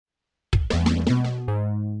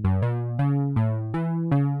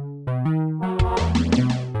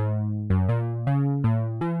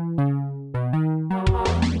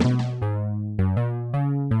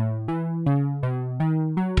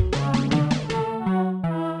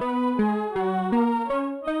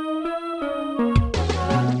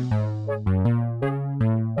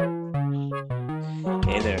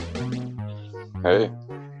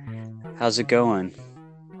How's it going?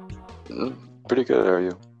 Pretty good, how are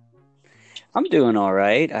you? I'm doing all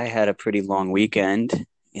right. I had a pretty long weekend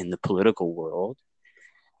in the political world.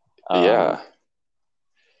 Um, Yeah.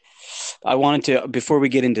 I wanted to, before we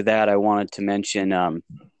get into that, I wanted to mention a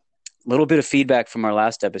little bit of feedback from our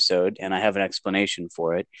last episode, and I have an explanation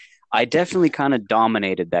for it. I definitely kind of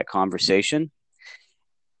dominated that conversation,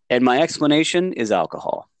 and my explanation is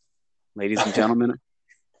alcohol. Ladies and gentlemen,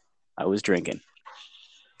 I was drinking.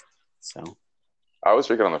 So, I was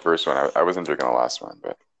drinking on the first one. I wasn't drinking on the last one,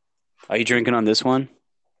 but are you drinking on this one?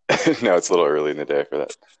 no, it's a little early in the day for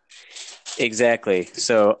that. Exactly.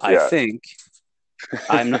 So, I Yeah. think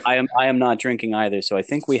I am not drinking either, so I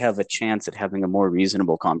think we have a chance at having a more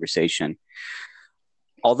reasonable conversation.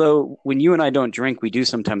 Although when you and I don't drink, we do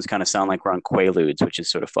sometimes kind of sound like we're on Quaaludes, which is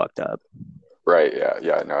sort of fucked up. Right, yeah,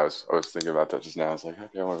 yeah. No, I was thinking about that just now. I was like,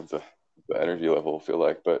 okay, I wonder what the energy level will feel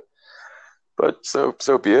like, but so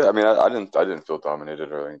be it. I mean, I didn't feel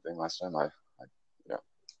dominated or anything last time.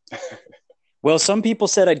 Yeah. Well, some people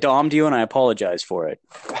said I domed you, and I apologize for it.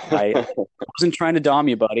 I wasn't trying to dom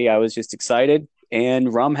you, buddy. I was just excited,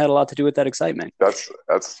 and rum had a lot to do with that excitement. That's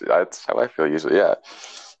how I feel usually. Yeah.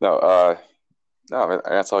 No, no, man,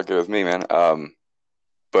 that's all good with me, man.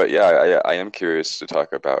 But yeah, I am curious to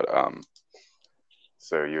talk about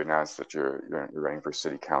so you announced that you're running for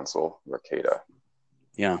city council, Arcata.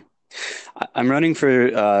 Yeah. I'm running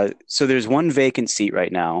for, so there's one vacant seat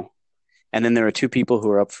right now. And then there are two people who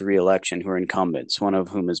are up for reelection who are incumbents, one of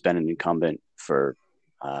whom has been an incumbent for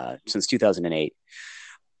since 2008.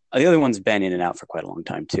 The other one's been in and out for quite a long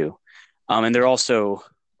time, too. And they're also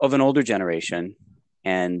of an older generation.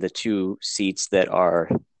 And the two seats that are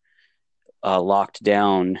locked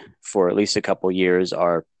down for at least a couple years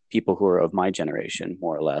are people who are of my generation,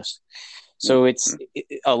 more or less. So it's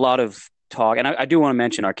a lot of talk. And I do want to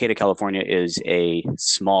mention Arcata, California is a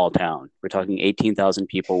small town. We're talking 18,000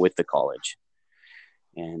 people with the college.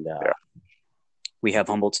 And Yeah. we have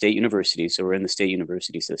Humboldt State University. So we're in the state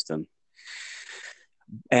university system.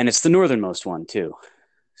 And it's the northernmost one, too.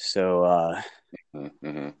 So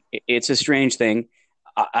Mm-hmm. it's a strange thing.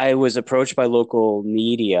 I was approached by local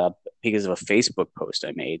media because of a Facebook post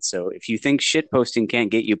I made. So if you think shit posting can't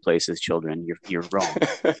get you places, children, you're wrong.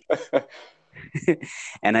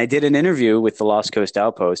 And I did an interview with the Lost Coast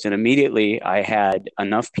Outpost, and immediately I had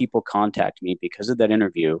enough people contact me because of that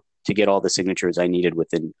interview to get all the signatures I needed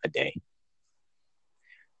within a day,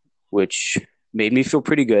 which made me feel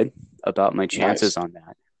pretty good about my chances Nice. on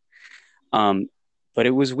that. But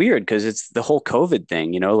it was weird because it's the whole COVID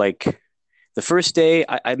thing, like the first day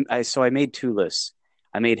so I made two lists.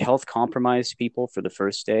 I made health compromised people for the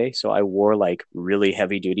first day. So I wore like really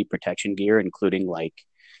heavy duty protection gear, including like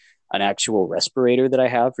an actual respirator that I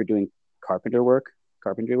have for doing carpentry work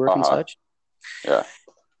and Uh-huh. such. Yeah.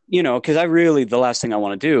 Because the last thing I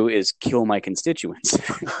want to do is kill my constituents.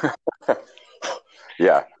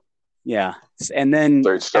 Yeah. Yeah. And then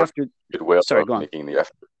So it's after, goodwill sorry, of go on. making the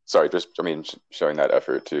effort. Sorry, just I mean showing that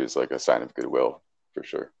effort too is like a sign of goodwill for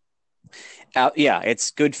sure. Yeah,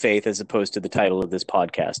 it's good faith as opposed to the title of this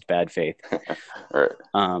podcast, bad faith. Right.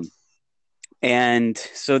 Um, and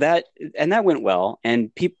that went well,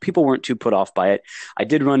 and people weren't too put off by it. I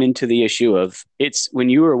did run into the issue of it's when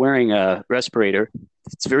you are wearing a respirator,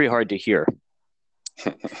 it's very hard to hear.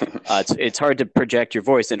 It's hard to project your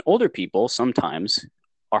voice, and older people sometimes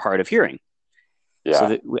are hard of hearing. So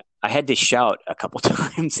Yeah. I had to shout a couple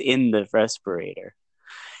times in the respirator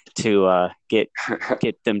to get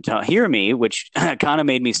them to hear me, which kind of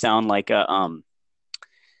made me sound like a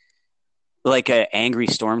angry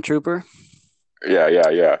stormtrooper. Yeah, yeah,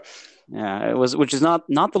 yeah. Yeah, it was, which is not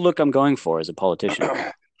the look I'm going for as a politician.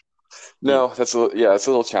 No, that's a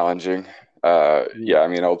little challenging. Yeah, I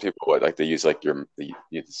mean, old people like they use like you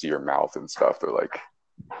see your mouth and stuff. They're like,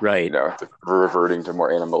 Right. reverting to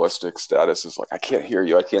more animalistic status is like, I can't hear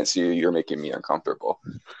you, I can't see you, you're making me uncomfortable.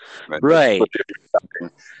 And then Right.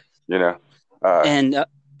 you know, uh, And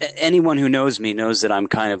anyone who knows me knows that I'm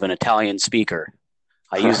kind of an Italian speaker.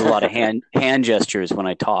 I use a lot of hand gestures when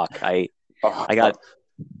I talk. I got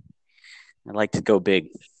I like to go big.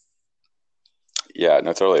 yeah,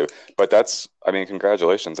 no, totally. But I mean,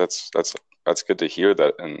 congratulations. That's good to hear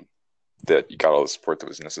that, and that you got all the support that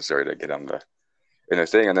was necessary to get on the in the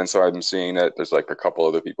thing. And then so I'm seeing that there's like a couple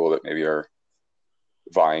other people that maybe are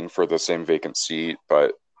vying for the same vacant seat,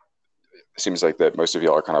 but it seems like that most of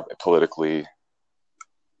y'all are kind of politically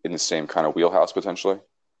in the same kind of wheelhouse potentially.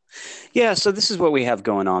 Yeah, so this is what we have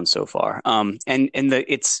going on so far.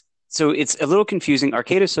 It's a little confusing.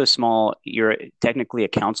 Arcata is so small, you're technically a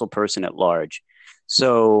council person at large.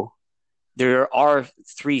 So there are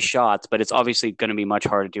 3 shots, but it's obviously going to be much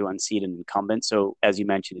harder to unseat an incumbent. So as you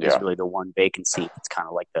mentioned, it is really the one vacant seat. It's kind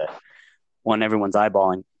of like the one everyone's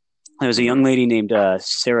eyeballing. There was a young lady named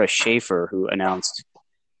Sarah Schaefer who announced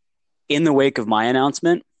in the wake of my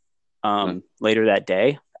announcement later that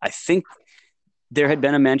day. I think there had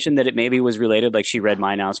been a mention that it maybe was related. Like she read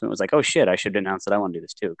my announcement, was like, oh shit, I should announce that I want to do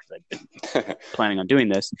this too, because I've been planning on doing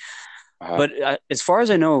this. But as far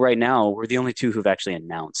as I know right now, we're the only 2 who've actually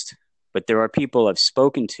announced. But there are people I've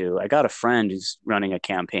spoken to. I got a friend who's running a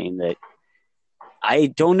campaign that I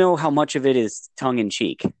don't know how much of it is tongue in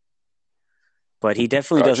cheek, but he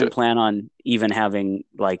definitely doesn't plan on even having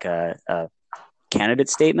like a candidate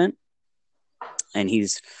statement. And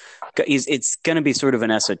it's going to be sort of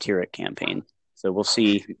an esoteric campaign. So we'll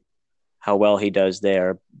see how well he does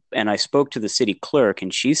there. And I spoke to the city clerk,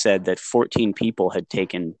 and she said that 14 people had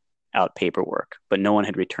taken out paperwork, but no one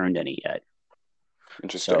had returned any yet.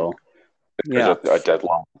 Interesting. So, there's a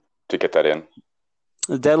deadline to get that in.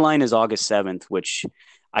 The deadline is August 7th, which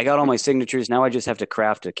I got all my signatures. Now I just have to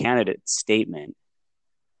craft a candidate statement.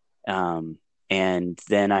 And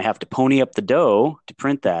then I have to pony up the dough to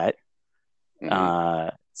print that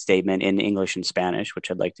statement in English and Spanish, which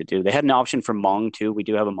I'd like to do. They had an option for Hmong too. We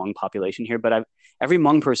do have a Hmong population here, but every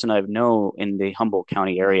Hmong person I know in the Humboldt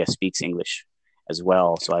County area speaks English as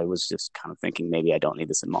well. So I was just kind of thinking maybe I don't need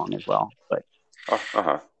this in Hmong as well. But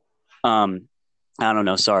I don't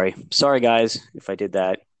know. Sorry guys, if I did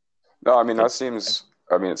that. No, I mean it seems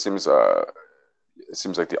like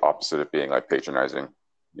the opposite of being like patronizing,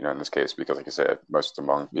 in this case, because like I said, most of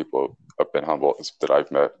the Hmong people up in Humboldt that I've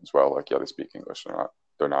met as well, like they speak English.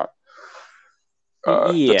 They're not.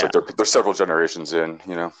 They're several generations in,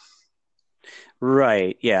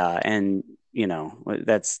 Right. Yeah, and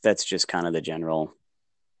that's just kind of the general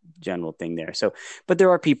thing there. So, but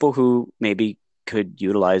there are people who maybe could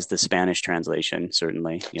utilize the Spanish translation.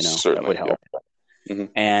 Certainly, that would help. Yeah. Mm-hmm.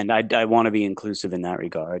 And I want to be inclusive in that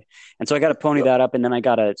regard. And so I got to pony that up, and then I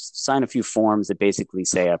got to sign a few forms that basically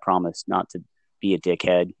say I promise not to be a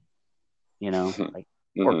dickhead,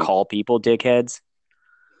 or call people dickheads.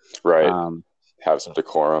 Right. Have some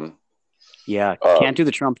decorum. Yeah. Can't do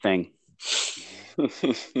the Trump thing.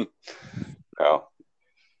 No.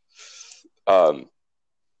 I'm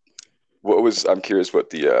curious what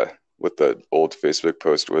the old Facebook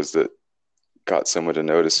post was that got someone to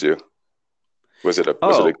notice you. Was it a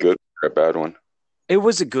good or a bad one? It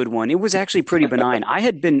was a good one. It was actually pretty benign.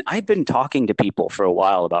 I'd been talking to people for a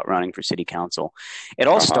while about running for city council. It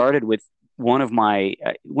all started with one of my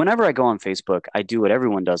whenever I go on Facebook, I do what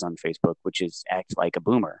everyone does on Facebook, which is act like a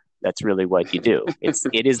boomer. That's really what you do.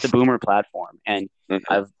 It is the boomer platform. And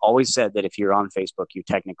I've always said that if you're on Facebook, you're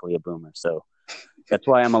technically a boomer. So that's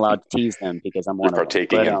why I'm allowed to tease them, because I'm one of them.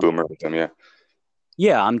 Partaking in boomer with them, yeah.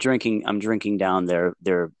 Yeah, I'm drinking down their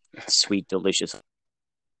sweet, delicious.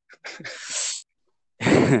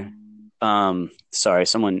 Sorry,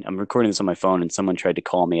 I'm recording this on my phone, and someone tried to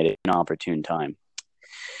call me at an inopportune time.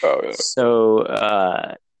 Oh, yeah.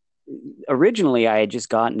 So originally I had just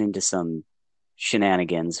gotten into some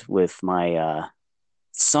shenanigans with my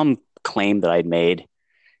some claim that I'd made,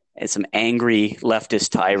 and some angry leftist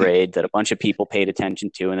tirade that a bunch of people paid attention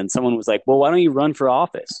to, and then someone was like, well, why don't you run for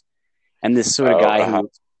office? And this sort of guy who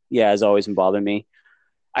has always been bothering me.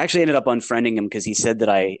 I actually ended up unfriending him because he said that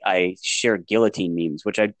I shared guillotine memes,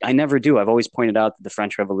 which I never do. I've always pointed out that the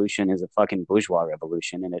French Revolution is a fucking bourgeois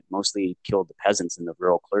revolution, and it mostly killed the peasants and the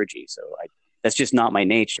rural clergy. So that's just not my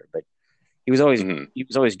nature. But he was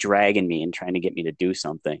always dragging me and trying to get me to do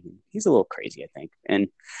something. He's a little crazy, I think. And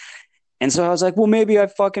so I was like, well, maybe I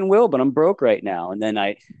fucking will, but I'm broke right now. And then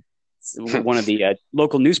one of the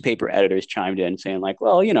local newspaper editors chimed in saying like,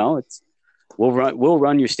 well, we'll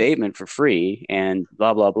run your statement for free and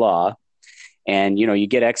blah, blah, blah. And, you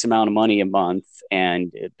get X amount of money a month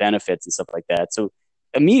and benefits and stuff like that. So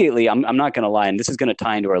immediately, I'm not going to lie, and this is going to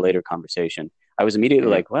tie into our later conversation. I was immediately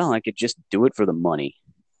like, well, I could just do it for the money,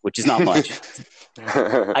 which is not much.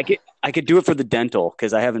 I could do it for the dental,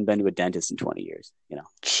 because I haven't been to a dentist in 20 years,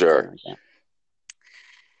 Sure. Like that.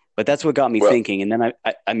 But that's what got me thinking. And then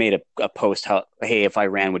I made a post, hey, if I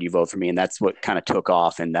ran, would you vote for me? And that's what kind of took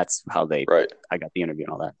off. And that's how I got the interview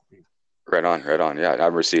and all that. Right on. Yeah. I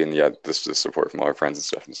remember seeing, this support from all our friends and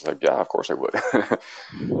stuff. And it's like, yeah, of course I would.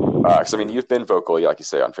 Because, you've been vocal, like you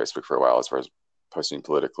say, on Facebook for a while, as far as posting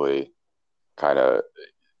politically, kind of,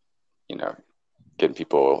 getting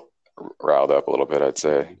people riled up a little bit, I'd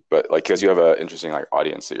say. But because you have an interesting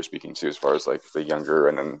audience that you're speaking to, as far as the younger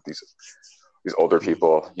and then these older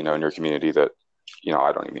people, in your community that,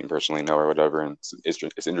 I don't even personally know or whatever. And it's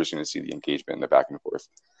interesting to see the engagement and the back and forth.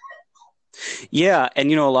 Yeah,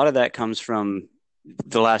 and a lot of that comes from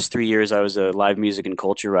the last 3 years. I was a live music and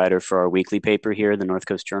culture writer for our weekly paper here, the North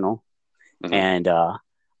Coast Journal, Hmm. and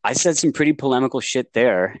I said some pretty polemical shit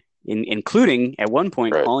there, including at one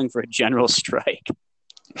point Right. calling for a general strike,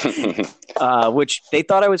 which they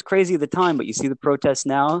thought I was crazy at the time. But you see the protests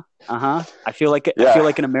now. I feel Yeah.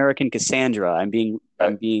 like an American Cassandra. I'm being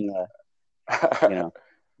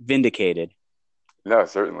vindicated. No,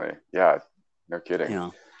 certainly. Yeah. No kidding. You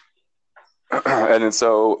know. And then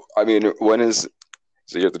so, I mean, when is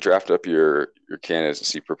so you have to draft up your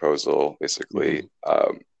candidacy proposal, basically.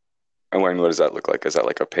 Mhm. And what does that look like? Is that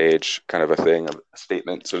like a page kind of a thing, a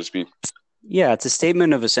statement, so to speak? Yeah, it's a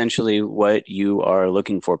statement of essentially what you are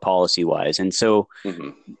looking for policy wise. And so Hmm.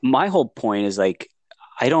 my whole point is like,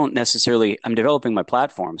 I don't necessarily, I'm developing my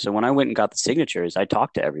platform. So when I went and got the signatures, I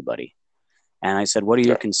talked to everybody and I said, what are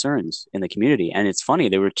your Yeah. concerns in the community? And it's funny,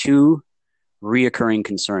 there were two reoccurring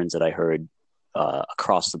concerns that I heard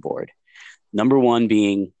across the board. Number one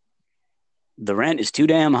being the rent is too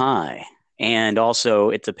damn high. And also,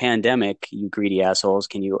 it's a pandemic, you greedy assholes.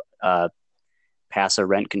 Can you pass a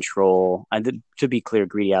rent control? To be clear,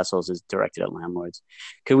 greedy assholes is directed at landlords.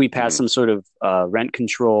 Could we pass Hmm. some sort of rent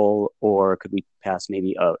control, or could we pass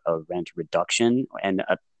maybe a rent reduction and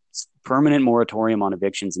a permanent moratorium on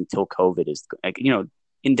evictions until COVID is, like,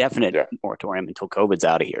 indefinite Yeah. moratorium until COVID's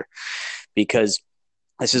out of here? Because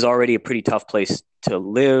this is already a pretty tough place to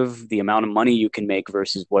live. The amount of money you can make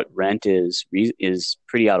versus what rent is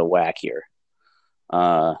pretty out of whack here.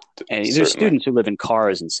 Uh, and there's Certainly. students who live in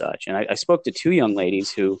cars and such. And I spoke to two young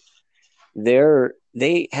ladies who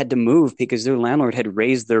they had to move because their landlord had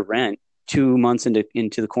raised their rent 2 months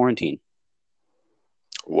into the quarantine.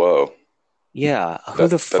 Whoa. Yeah, who That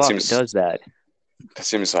the that fuck seems does that? that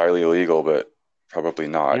seems highly illegal, but probably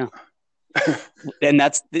not. Yeah, and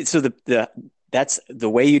that's the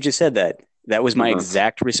way you just said that. That was my Hmm.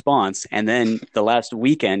 exact response. And then the last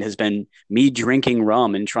weekend has been me drinking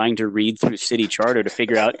rum and trying to read through city charter to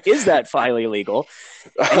figure out, is that highly illegal?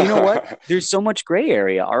 And you know what? There's so much gray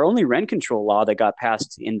area. Our only rent control law that got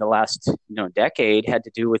passed in the last decade had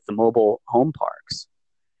to do with the mobile home parks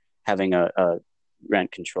having a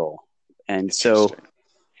rent control. And so, Interesting.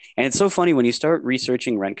 and it's so funny when you start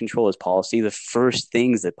researching rent control as policy, the first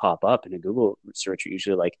things that pop up in a Google search are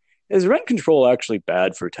usually like, is rent control actually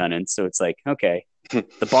bad for tenants? So it's like, okay,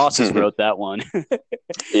 the bosses wrote that one. Yeah,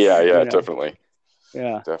 yeah, you know, definitely.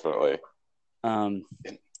 yeah. Definitely. Um,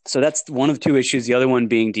 so that's one of two issues. The other one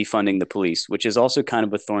being defunding the police, which is also kind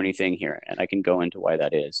of a thorny thing here, and I can go into why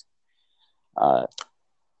that is. Uh,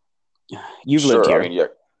 you've lived Sure. I here. mean, yeah,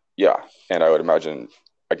 yeah. And I would imagine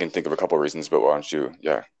I can think of a couple of reasons, but why don't you?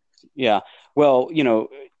 Yeah. Yeah. Well,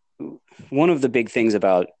 one of the big things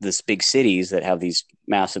about this big cities that have these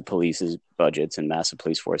massive police budgets and massive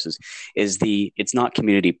police forces is it's not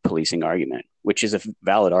community policing argument, which is a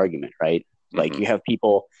valid argument, right? Like Hmm. you have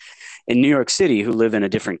people in New York City who live in a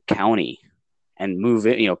different county and move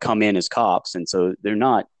in, come in as cops, and so they're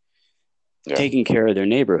not Yeah. taking care of their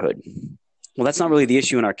neighborhood. Well, that's not really the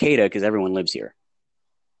issue in Arcata because everyone lives here.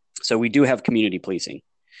 So we do have community policing.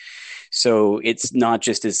 So it's not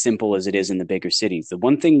just as simple as it is in the bigger cities. The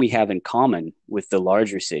one thing we have in common with the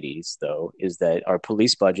larger cities, though, is that our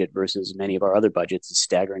police budget versus many of our other budgets is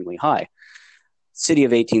staggeringly high. City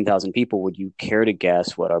of 18,000 people, would you care to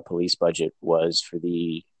guess what our police budget was for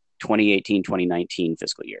the 2018-2019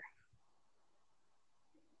 fiscal year?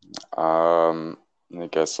 Um, I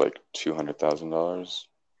guess like $200,000.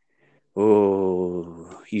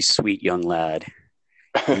 Oh, you sweet young lad.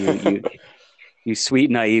 You you sweet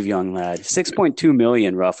naive young lad. 6.2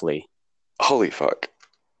 million roughly. Holy fuck.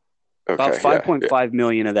 About Okay. Yeah. Yeah. 5.5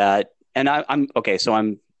 million of that. And I'm okay, so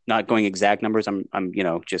I'm not going exact numbers. I'm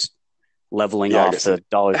just leveling Yeah. I off guess. the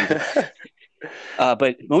dollars.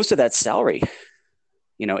 But most of that's salary.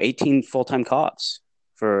 18 full-time cops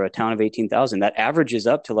for a town of 18,000. That averages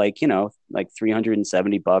up to like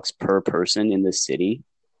 $370 per person in the city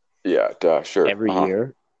Yeah. Duh, sure. every Uh-huh.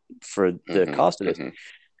 year for the Hmm. cost of this. Hmm.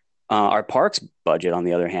 Our parks budget, on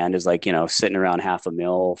the other hand, is like, sitting around half a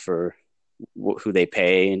mil for who they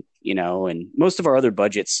pay, and most of our other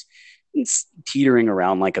budgets, it's teetering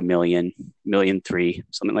around like a million three,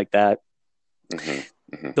 something like that. Hmm.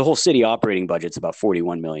 Hmm. The whole city operating budget's about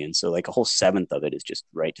 41 million. So like a whole seventh of it is just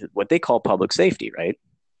right to what they call public safety, right?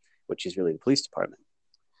 Which is really the police department.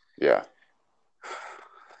 Yeah.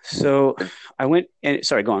 So I went and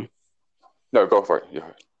sorry, go on. No, go for it.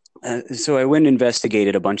 Yeah. So I went and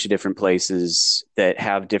investigated a bunch of different places that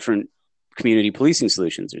have different community policing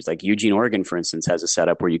solutions. There's like Eugene, Oregon, for instance, has a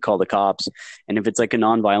setup where you call the cops, and if it's like a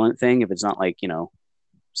nonviolent thing, if it's not like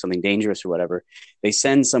something dangerous or whatever, they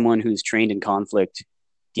send someone who's trained in conflict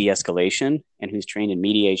de-escalation and who's trained in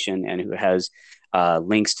mediation and who has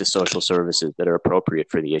links to social services that are appropriate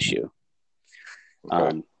for the issue,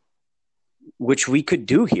 Okay. which we could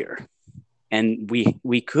do here. And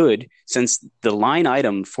we could, since the line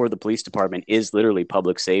item for the police department is literally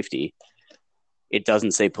public safety, it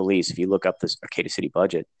doesn't say police. If you look up this Arcata City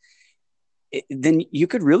budget, then you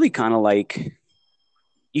could really kind of like,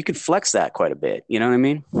 you could flex that quite a bit. You know what I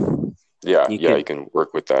mean? Yeah, You yeah, could, you can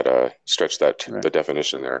work with that, stretch that right. the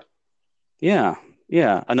definition there. Yeah.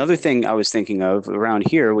 Yeah. Another thing I was thinking of around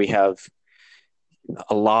here, we have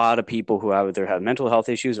a lot of people who either have mental health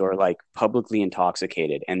issues or like publicly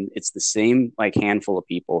intoxicated. And it's the same like handful of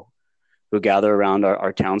people who gather around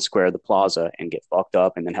our town square, the plaza, and get fucked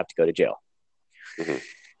up and then have to go to jail. Mm-hmm.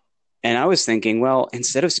 And I was thinking, well,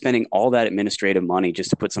 instead of spending all that administrative money just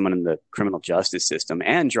to put someone in the criminal justice system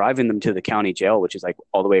and driving them to the county jail, which is like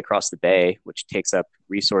all the way across the bay, which takes up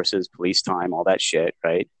resources, police time, all that shit,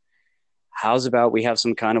 right? How's about we have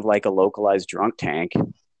some kind of like a localized drunk tank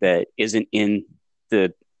that isn't in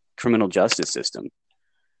the criminal justice system?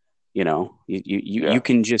 You know, Yeah.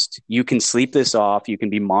 you can sleep this off. You can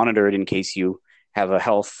be monitored in case you have a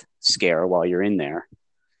health scare while you're in there.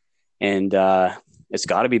 And it's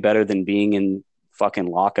got to be better than being in fucking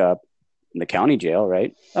lockup in the county jail,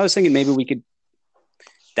 right? I was thinking maybe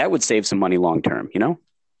that would save some money long term, you know?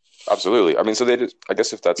 Absolutely. I mean, so I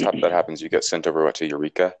guess if that happens, you get sent over to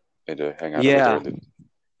Eureka and to hang out over Yeah. there.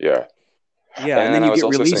 Yeah. Yeah. And then I you was get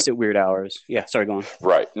also released saying, at weird hours. Yeah. Sorry, go on.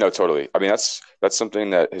 right. No, totally. I mean, that's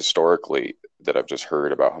something that historically that I've just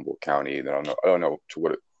heard about Humboldt County. That I don't know to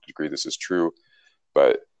what degree this is true,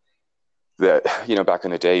 but that, back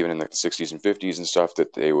in the day, even in the 60s and 50s and stuff,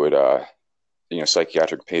 that they would,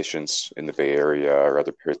 psychiatric patients in the Bay Area or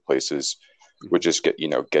other places would just get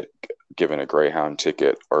given a Greyhound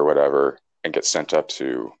ticket or whatever and get sent up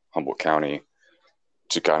to Humboldt County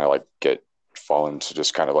to kind of like fall into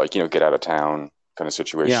just kind of like, get out of town kind of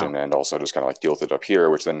situation. Yeah. And also just kind of like deal with it up here,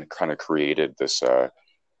 which then kind of created this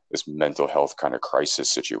mental health kind of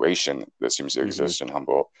crisis situation that seems to exist in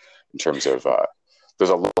Humboldt in terms of, there's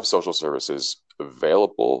a lot of social services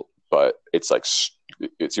available, but it's like,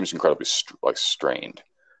 it seems incredibly strained.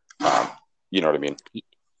 You know what I mean?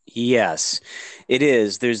 Yes, it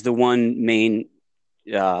is. There's the one main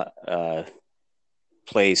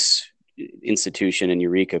place institution in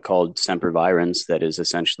Eureka called Semper Virens that is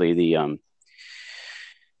essentially the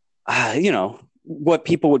what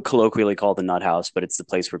people would colloquially call the nut house, but it's the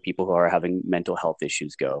place where people who are having mental health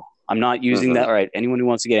issues go. I'm not using that. All right, anyone who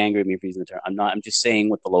wants to get angry at me for using the term, I'm not. I'm just saying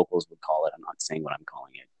what the locals would call it. I'm not saying what I'm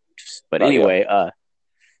calling it. But anyway,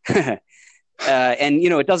 and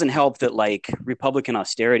it doesn't help that like Republican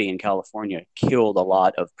austerity in California killed a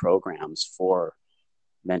lot of programs for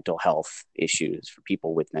mental health issues, for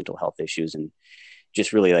people with mental health issues, and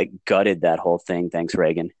just really like gutted that whole thing. Thanks,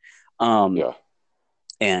 Reagan. Yeah.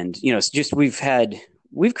 And it's just we've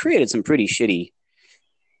created some pretty shitty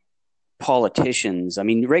politicians. I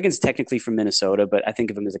mean, Reagan's technically from Minnesota, but I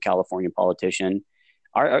think of him as a California politician.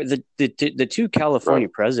 Are the two California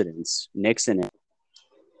presidents, Nixon and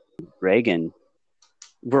Reagan,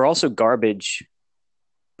 were also garbage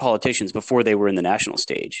politicians before they were in the national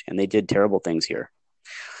stage, and they did terrible things here.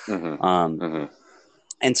 And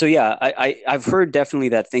so, yeah, I've heard definitely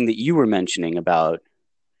that thing that you were mentioning about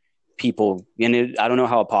people, and I don't know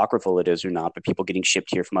how apocryphal it is or not, but people getting shipped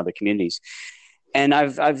here from other communities. And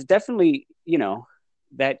I've definitely,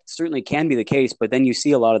 that certainly can be the case, but then you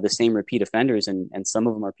see a lot of the same repeat offenders, and some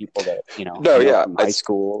of them are people that, from high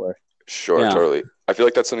school or. Sure, totally. I feel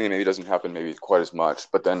like that's something that maybe doesn't happen maybe quite as much,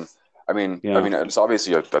 but then, I mean, it's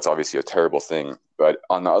that's obviously a terrible thing, but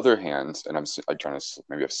on the other hand, and I'm trying to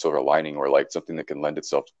maybe have a silver lining or like something that can lend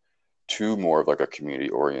itself to more of like a community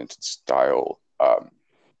oriented style,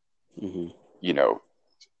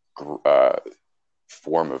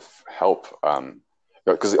 form of help.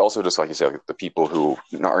 Because also just like you said, like, the people who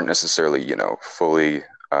aren't necessarily, fully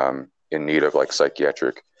in need of like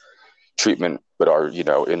psychiatric treatment, but are,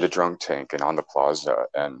 in the drunk tank and on the plaza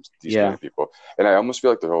and these kind of people. And I almost feel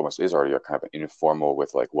like there almost is already a kind of an informal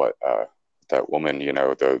with like what that woman,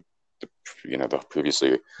 the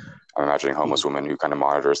previously, I'm imagining homeless woman who kind of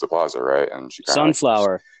monitors the plaza, right? And she kind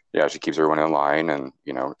Sunflower. She keeps everyone in line, and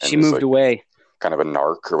and she moved away. Kind of a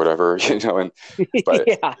narc or whatever, and but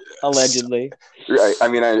allegedly. Right. I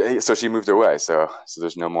mean, so she moved away, so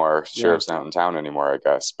there's no more sheriffs out in town anymore, I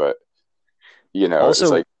guess. But also,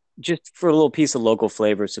 it's like, just for a little piece of local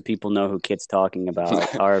flavor, so people know who Kit's talking about.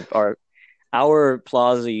 our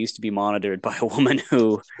plaza used to be monitored by a woman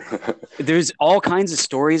who there's all kinds of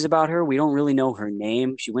stories about her. We don't really know her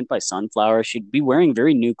name. She went by Sunflower. She'd be wearing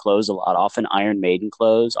very new clothes a lot, often Iron Maiden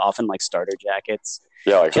clothes, often like starter jackets.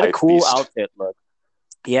 Yeah, like She had a hype cool beast. outfit look.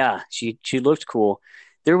 Yeah, she looked cool.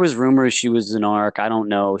 There was rumors she was an arc. I don't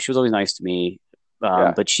know. She was always nice to me.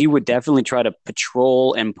 Yeah. But she would definitely try to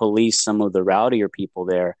patrol and police some of the rowdier people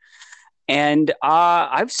there. And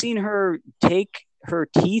I've seen her take her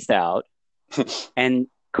teeth out and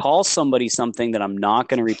call somebody something that I'm not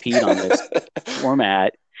going to repeat on this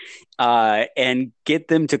format, and get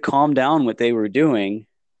them to calm down what they were doing,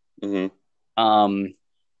 Hmm. um,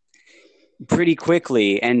 pretty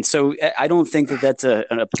quickly. And so I don't think that that's a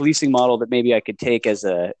policing model that maybe I could take as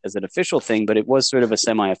an official thing, but it was sort of a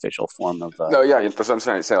semi-official form of No, yeah, that's what I'm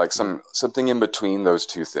trying to say. Like something in between those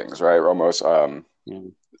two things, right? Almost, you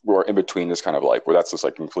know. or in between is kind of like where that's just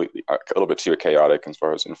like completely a little bit too chaotic as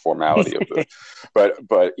far as informality of the,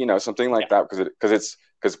 but something like Yeah, that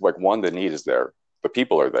because like one, the need is there, the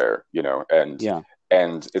people are there, and yeah,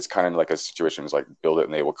 it's kind of like a situation is like build it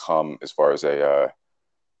and they will come as far as a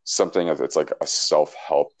something that's like a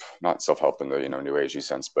self-help, not self-help in the new agey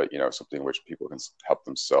sense, but something in which people can help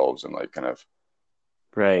themselves and like kind of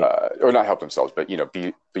right, or not help themselves, but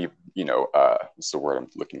be what's the word I'm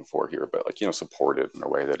looking for here, but like supportive in a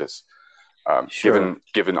way that is sure,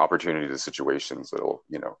 given opportunity to situations that'll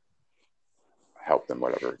help them,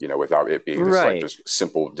 whatever, without it being this like right. just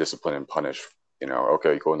simple discipline and punish.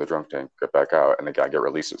 Okay, you go in the drunk tank, get back out, and the guy get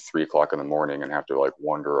released at 3 o'clock in the morning and have to like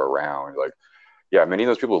wander around. Like, yeah, many of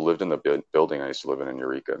those people lived in the building I used to live in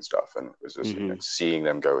Eureka and stuff, and it was just Hmm. seeing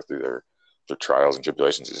them go through their trials and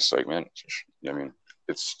tribulations. It's just like, man, I mean,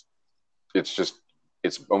 it's it's just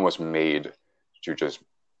it's almost made to just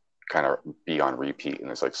kind of be on repeat in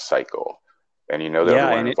this like cycle. And that Yeah,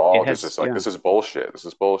 everyone and it involved is has, just like, yeah. this is bullshit. This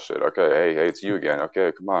is bullshit. Okay, hey, it's you again.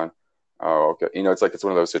 Okay, come on. Oh, okay. It's like it's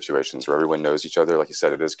one of those situations where everyone knows each other. Like you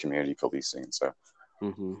said, it is community policing. So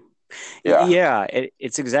Hmm. yeah. Yeah,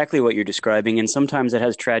 it's exactly what you're describing, and sometimes it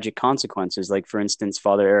has tragic consequences. Like, for instance,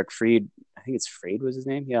 Father Eric Freed, I think it's Freed was his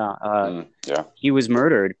name. Yeah, Yeah. he was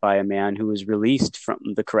murdered by a man who was released from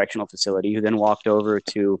the correctional facility, who then walked over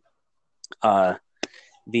to uh,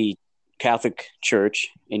 the Catholic Church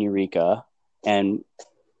in Eureka and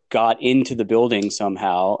got into the building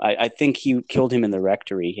somehow. I think he killed him in the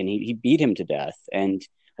rectory, and he beat him to death. And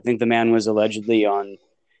I think the man was allegedly on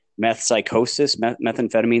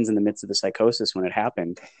methamphetamines in the midst of the psychosis when it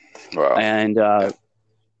happened. Wow. And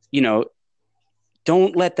you know,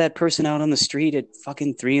 don't let that person out on the street at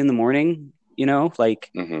fucking 3 in the morning.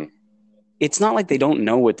 Like, Hmm. it's not like they don't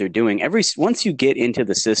know what they're doing. Once you get into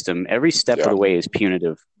the system, every step of Yeah. the way is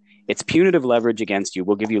punitive. It's punitive leverage against you.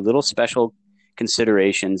 We'll give you little special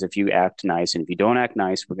considerations if you act nice, and if you don't act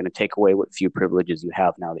nice, we're going to take away what few privileges you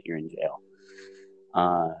have now that you're in jail.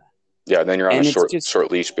 Uh, Yeah. And then you're on a and it's short just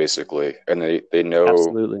short leash basically, and they know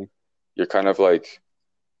absolutely, you're kind of like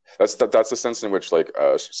that's the sense in which like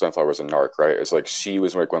Sunflower was a narc, right? It's like she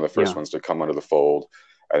was like one of the first yeah, ones to come under the fold,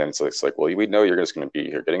 and then it's like, well, we know you're just going to be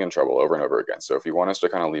here getting in trouble over and over again. So if you want us to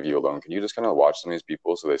kind of leave you alone, can you just kind of watch some of these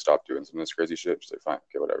people so they stop doing some of this crazy shit? Just like, fine,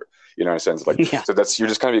 okay, whatever. In a sense, like, yeah, so that's you're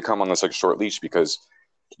just kind of become on this like short leash because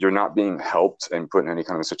you're not being helped and put in any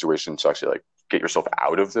kind of a situation to actually like get yourself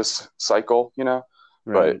out of this cycle.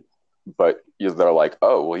 But right. they're like,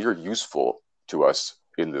 oh, well, you're useful to us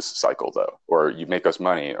in this cycle though, or you make us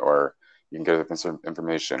money, or you can get us some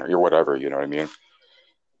information, or you're whatever. You know what I mean?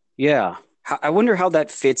 Yeah. I wonder how that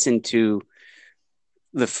fits into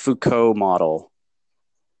the Foucault model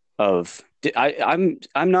of. I'm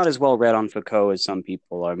not as well read on Foucault as some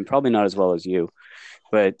people. I'm probably not as well as you,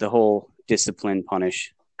 but the whole discipline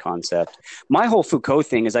punish concept. My whole Foucault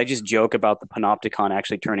thing is I just joke about the panopticon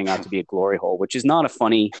actually turning out to be a glory hole, which is not a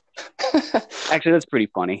funny. Actually, that's pretty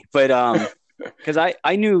funny, but because I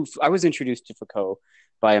was introduced to Foucault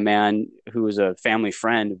by a man who was a family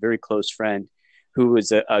friend, a very close friend, who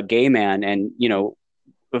was a gay man, and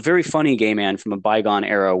a very funny gay man from a bygone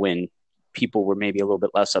era when people were maybe a little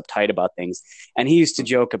bit less uptight about things. And he used to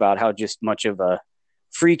joke about how just much of a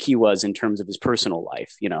freak he was in terms of his personal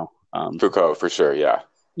life. Foucault for sure. Yeah.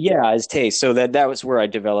 Yeah, his taste. So that was where I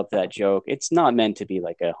developed that joke. It's not meant to be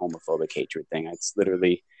like a homophobic hatred thing. It's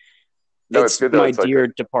literally No, it's it's good though. my It's like dear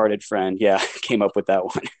departed friend. Yeah, came up with that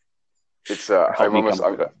one. it's Or helped I'm me almost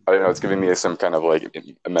come up with it. I don't know. It's giving me some kind of like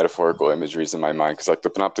metaphorical imageries in my mind because like the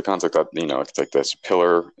panopticon's like that. It's like this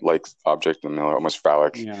pillar like object in the middle, almost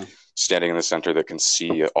phallic, Yeah. standing in the center that can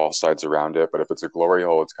see all sides around it. But if it's a glory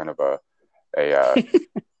hole, it's kind of a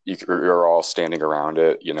you're all standing around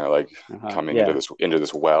it, like coming Yeah. into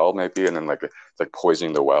this well maybe, and then like it's like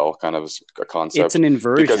poisoning the well kind of a It's concept an because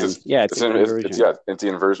inversion. Yeah, it's an inversion. it's the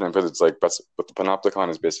inversion, but it's like but the panopticon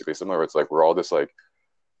is basically similar. It's like we're all just like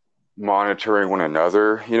monitoring one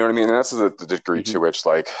another, you know what I mean? And that's the degree to which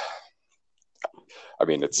like I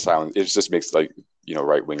mean it just makes like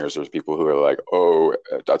right wingers, there's people who are like, oh,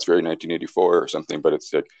 that's very 1984 or something, but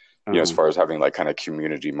it's like as far as having like kind of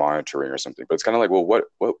community monitoring or something, but it's kind of like, well, what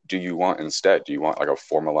do you want instead? Do you want like a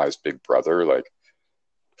formalized Big Brother like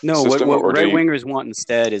no system, what or right wingers want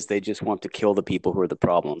instead is they just want to kill the people who are the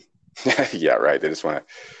problem. Yeah, right. They just want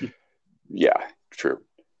to. Yeah, true.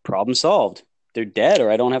 Problem solved. They're dead, or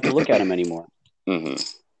I don't have to look at them anymore.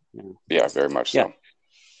 Yeah, very much so.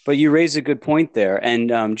 But you raised a good point there.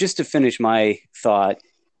 And just to finish my thought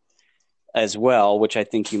as well, which I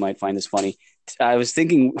think you might find this funny, I was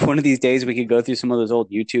thinking one of these days we could go through some of those old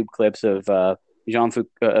YouTube clips of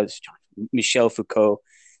Michel Foucault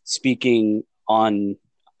speaking on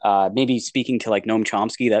maybe speaking to like Noam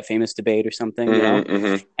Chomsky, that famous debate or something,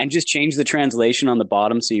 and just change the translation on the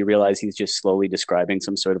bottom so you realize he's just slowly describing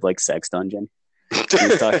some sort of like sex dungeon.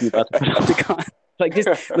 He's talking about the Panopticon. Like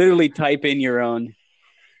just literally type in your own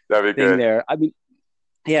That'd be thing good. there. I mean,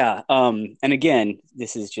 yeah. And again,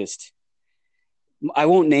 this is just, I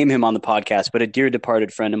won't name him on the podcast, but a dear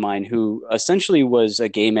departed friend of mine who essentially was a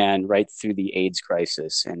gay man right through the AIDS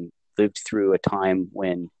crisis and lived through a time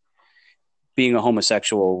when being a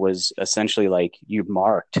homosexual was essentially like you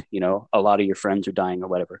marked, a lot of your friends are dying or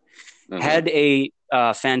whatever. Had a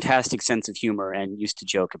fantastic sense of humor and used to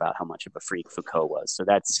joke about how much of a freak Foucault was. So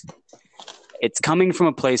it's coming from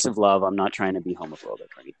a place of love. I'm not trying to be homophobic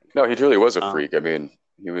or anything. No, he really was a freak. I mean,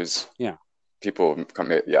 he was. Yeah.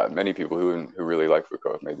 Many people who really like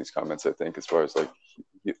Foucault have made these comments. I think as far as like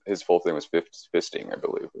his whole thing was fisting, I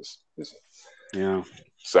believe was. Yeah.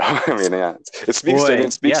 So I mean, yeah, it speaks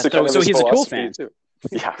to kind of his he's a cool fan too.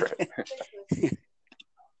 Yeah, right.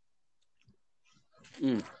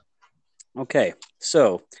 Okay,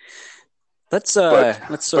 so let's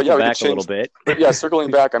circle back a little bit. But yeah, circling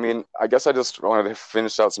back. I mean, I guess I just wanted to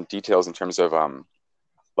finish out some details in terms of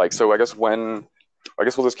so I guess we'll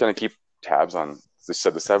just kind of keep tabs on. They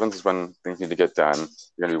said the 7th is when things need to get done.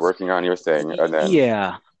 You're going to be working on your thing, and then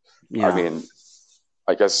yeah. I mean,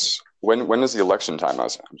 I guess when is the election time? I'm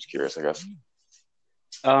just curious. I guess.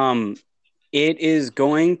 It is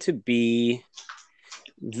going to be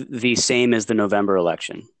the same as the November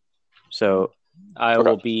election. So I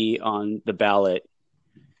will be on the ballot,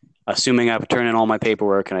 assuming I turn in all my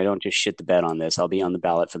paperwork and I don't just shit the bed on this. I'll be on the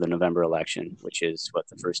ballot for the November election, which is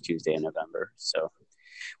the first Tuesday in November. So,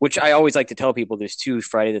 which I always like to tell people, there's 2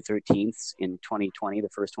 Friday the 13th in 2020. The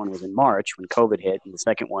first one was in March when COVID hit, and the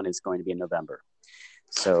second one is going to be in November.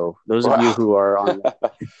 So those of you who are on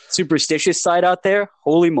the superstitious side out there,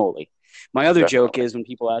 holy moly. My other joke is when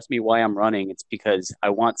people ask me why I'm running, it's because I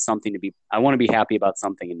want to be happy about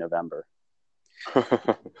something in November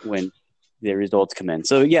when the results come in.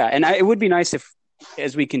 So yeah, and it would be nice if,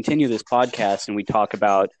 as we continue this podcast and we talk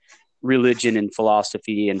about religion and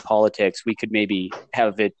philosophy and politics, we could maybe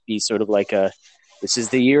have it be sort of like this is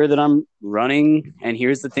the year that I'm running, and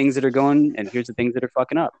here's the things that are going, and here's the things that are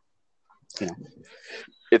fucking up.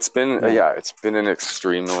 It's been it's been an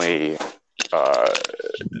extremely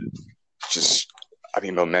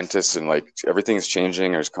momentous, and like everything's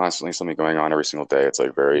changing. There's constantly something going on every single day. It's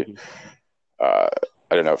like very I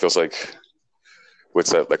don't know, it feels like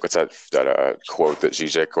what's that quote that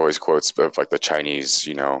Zizek always quotes of like the Chinese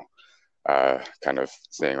kind of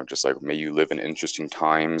thing of just like, may you live in interesting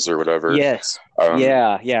times or whatever. Yes.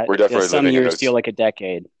 Yeah. We're definitely some years feel like a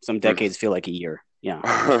decade, some decades feel like a year.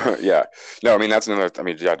 Yeah. Yeah. No, I mean, that's another,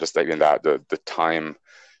 just even that, the time,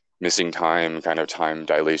 missing time, kind of time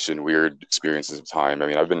dilation, weird experiences of time. I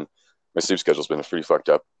mean, my sleep schedule's been pretty fucked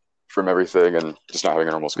up from everything, and just not having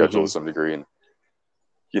a normal schedule to some degree, and,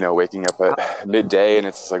 waking up at midday, and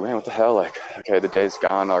it's like, man, what the hell? Like, okay, the day's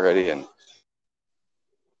gone already. And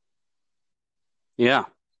yeah.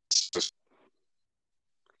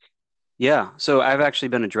 Yeah, so I've actually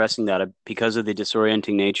been addressing that because of the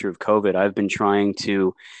disorienting nature of COVID. I've been trying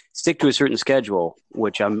to stick to a certain schedule,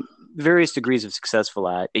 which I'm various degrees of successful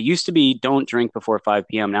at. It used to be don't drink before 5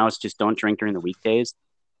 p.m. Now it's just don't drink during the weekdays.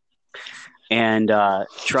 And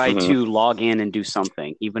try to log in and do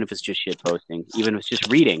something, even if it's just shit posting, even if it's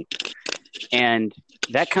just reading. And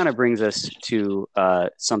that kind of brings us to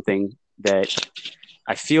something that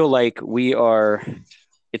I feel like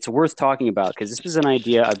it's worth talking about, because this is an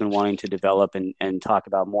idea I've been wanting to develop and talk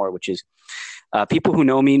about more, which is people who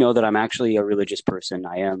know me know that I'm actually a religious person.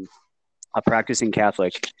 I am a practicing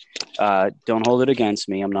Catholic. Don't hold it against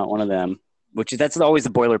me. I'm not one of them. That's always the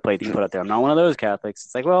boilerplate that you put out there. I'm not one of those Catholics.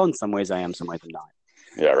 It's like, well, in some ways I am, some ways I'm not.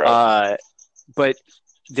 Yeah, right. But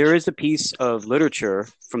there is a piece of literature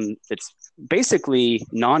it's basically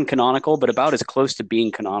non-canonical, but about as close to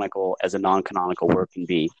being canonical as a non-canonical work can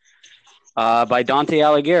be, by Dante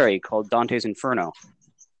Alighieri, called Dante's Inferno,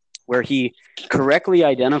 where he correctly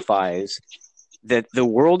identifies that the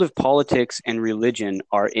world of politics and religion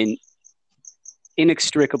are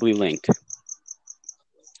inextricably linked,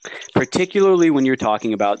 particularly when you're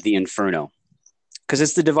talking about the Inferno, because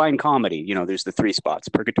it's the Divine Comedy. You know, there's the three spots: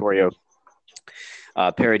 Purgatorio,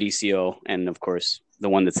 Paradiso, and of course the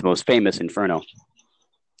one that's the most famous, Inferno.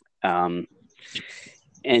 And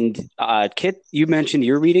Kit, you mentioned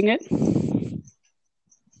you're reading it.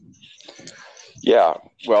 Yeah,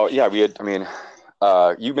 well, yeah, we had. I mean,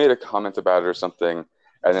 you made a comment about it or something,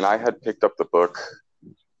 and then I had picked up the book.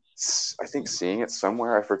 I think seeing it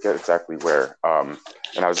somewhere, I forget exactly where. And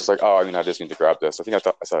I was just like, oh, I mean, I just need to grab this. I think I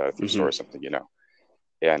saw it at the store or something, you know.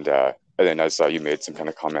 And then I saw you made some kind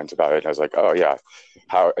of comment about it. And I was like, oh yeah,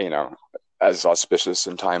 how, you know, as auspicious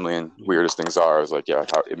and timely and weird as things are, I was like, yeah,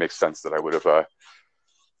 it makes sense that I would have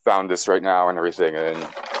found this right now and everything. And then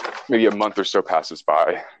maybe a month or so passes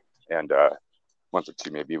by, and month or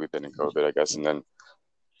two maybe, we've been in COVID, I guess, and then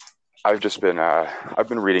I've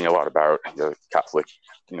been reading a lot about the Catholic,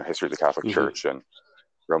 you know, history of the Catholic Church and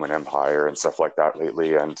Roman Empire and stuff like that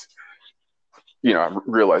lately, and you know, I'm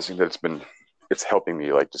realizing that it's helping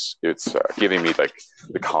me, like, just it's giving me like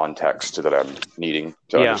the context that I'm needing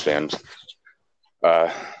to understand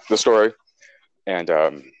the story, and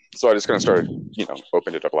so I just kind of started, you know,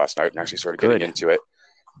 opened it up last night and actually started getting into it.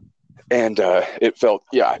 And it felt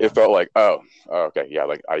like, oh, okay, yeah,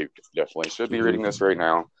 like I definitely should be reading this right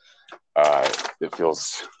now. It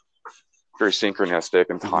feels very synchronistic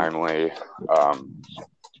and timely,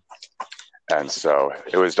 and so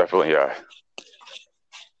it was definitely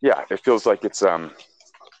it feels like it's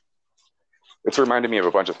reminded me of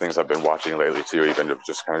a bunch of things I've been watching lately too, even of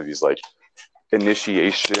just kind of these like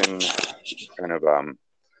initiation kind of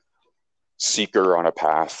seeker on a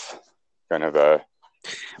path kind of a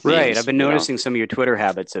right. I've been noticing some of your Twitter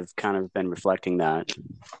habits have kind of been reflecting that.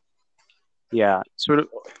 Yeah, sort of.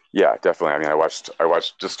 Yeah, definitely. I mean, I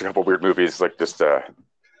watched just a couple weird movies, like just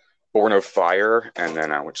Born of Fire, and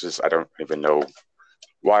then which is, I don't even know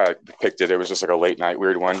why I picked it. It was just like a late night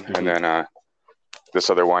weird one, and then this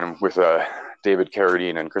other one with David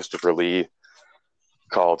Carradine and Christopher Lee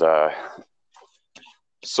called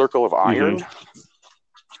Circle of Iron.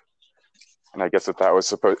 And I guess that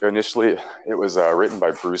was initially it was written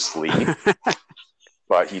by Bruce Lee,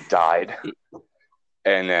 but he died.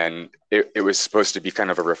 And then it was supposed to be kind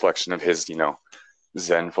of a reflection of his, you know,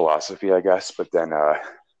 Zen philosophy, I guess. But then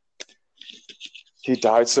he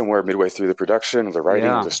died somewhere midway through the production of the writing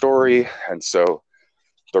of the story. And so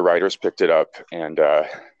the writers picked it up and kind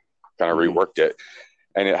of reworked it.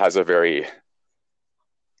 And it has a very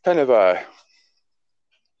kind of a,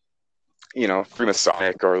 you know,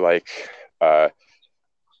 Freemasonic or like,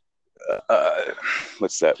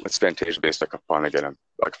 what's Fantasia based upon again?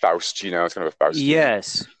 Like Faust, you know, it's kind of a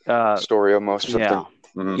Faustian story almost. Or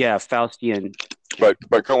something. Yeah, Faustian.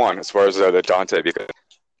 But go on as far as the Dante, because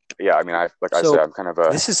I mean, I said, I'm kind of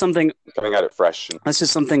this is something coming at it fresh. This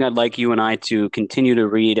is something I'd like you and I to continue to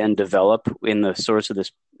read and develop in the source of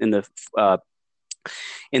this in the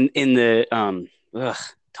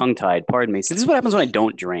tongue-tied. Pardon me. So this is what happens when I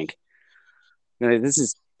don't drink. This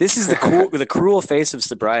is the cruel face of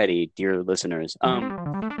sobriety, dear listeners.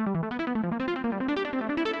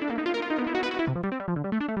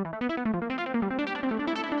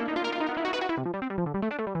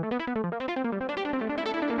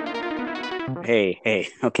 Hey.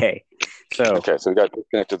 Okay. So we got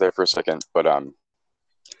disconnected there for a second, but all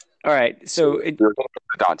right. So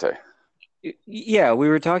Dante. Yeah, we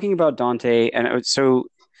were talking about Dante, and so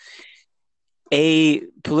a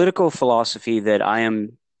political philosophy that I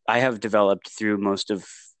have developed through most of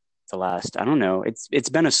the last, I don't know, it's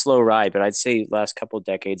been a slow ride, but I'd say last couple of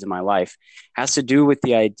decades of my life has to do with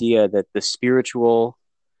the idea that the spiritual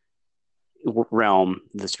realm,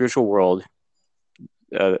 the spiritual world,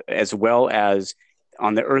 as well as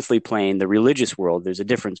on the earthly plane, the religious world, there's a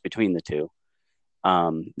difference between the two.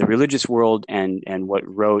 The religious world and what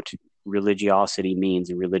rote religiosity means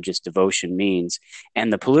and religious devotion means,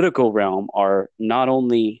 and the political realm are not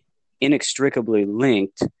only inextricably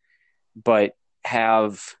linked, but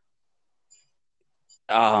have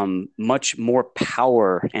much more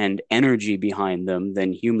power and energy behind them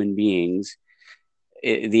than human beings,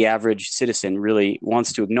 the average citizen, really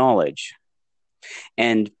wants to acknowledge.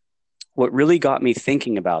 And what really got me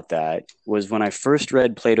thinking about that was when I first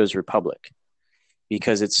read Plato's Republic,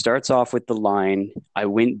 because it starts off with the line, I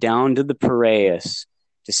went down to the Piraeus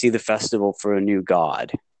to see the festival for a new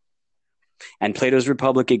god. And Plato's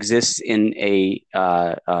Republic exists in a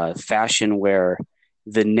fashion where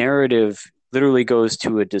the narrative literally goes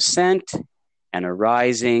to a descent and a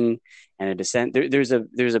rising and a descent. There's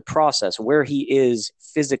a process where he is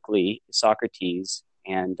physically, Socrates,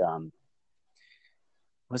 and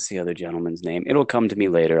what's the other gentleman's name? It'll come to me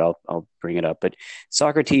later. I'll bring it up. But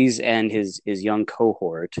Socrates and his young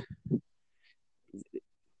cohort.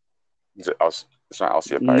 It's not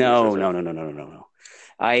Alcibiades, No, is it? no, no, no, no, no, no.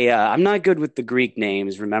 I'm not good with the Greek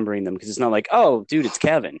names, remembering them, because it's not like, oh, dude, it's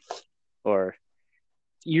Kevin, or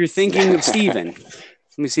you're thinking of Stephen.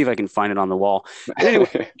 Let me see if I can find it on the wall. But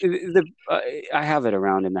anyway, I have it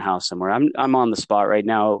around in the house somewhere. I'm on the spot right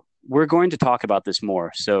now. We're going to talk about this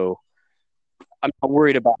more, so I'm not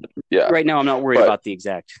worried about it. Yeah, Right now. I'm not worried but about the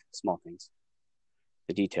exact small things,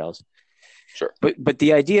 the details. sure. But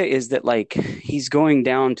the idea is that, like, he's going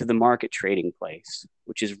down to the market trading place,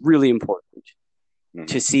 which is really important, Mm-hmm.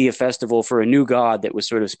 to see a festival for a new god that was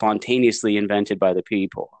sort of spontaneously invented by the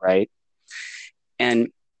people, right?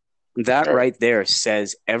 And that right there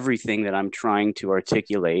says everything that I'm trying to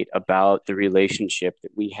articulate about the relationship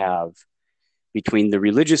that we have between the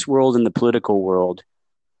religious world and the political world.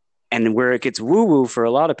 And where it gets woo-woo for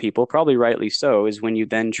a lot of people, probably rightly so, is when you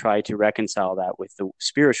then try to reconcile that with the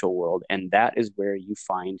spiritual world. And that is where you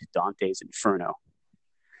find Dante's Inferno.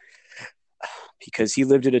 Because he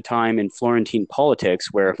lived at a time in Florentine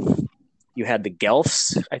politics where you had the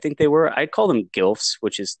Guelphs, I think they were. I'd call them Gilfs,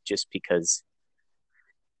 which is just because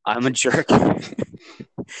I'm a jerk.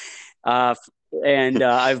 And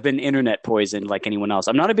I've been internet poisoned like anyone else.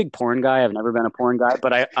 I'm not a big porn guy. I've never been a porn guy,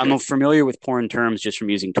 but I'm familiar with porn terms just from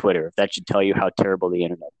using Twitter. If that should tell you how terrible the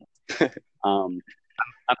internet is.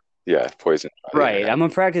 Yeah, poison. Right. I'm a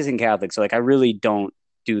practicing Catholic, so like I really don't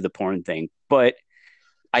do the porn thing, but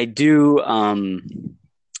I do.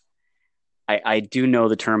 I do know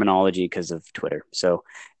the terminology because of Twitter. So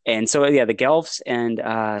yeah, the Guelphs and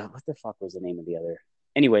what the fuck was the name of the other?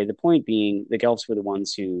 Anyway, the point being, the Guelphs were the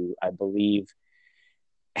ones who I believe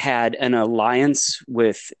had an alliance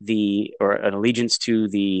with or an allegiance to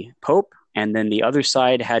the Pope, and then the other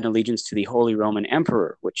side had an allegiance to the Holy Roman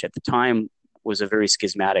Emperor, which at the time was a very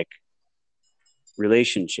schismatic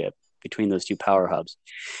relationship between those two power hubs.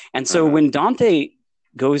 And so when Dante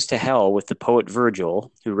goes to hell with the poet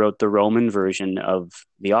Virgil, who wrote the Roman version of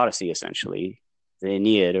the Odyssey, essentially, the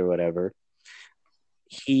Aeneid or whatever,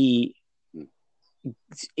 he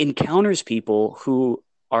encounters people who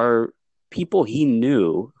are people he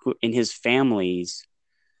knew, who in his family's,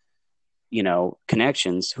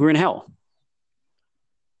 connections, who are in hell.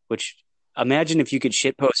 Which, imagine if you could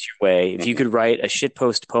shitpost your way, if you could write a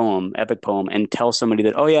shitpost poem, epic poem, and tell somebody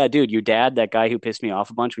that, oh yeah, dude, your dad, that guy who pissed me off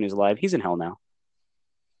a bunch when he was alive, he's in hell now.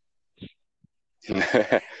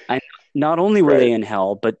 And not only were they in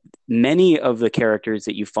hell, but many of the characters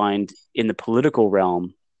that you find in the political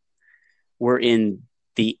realm were in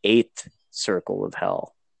the 8th circle of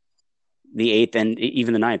hell. The 8th and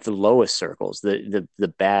even the 9th, the lowest circles, the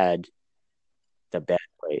bad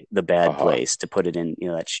place, to put it in,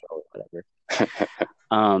 that show or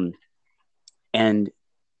whatever. And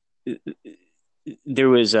there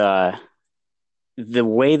was the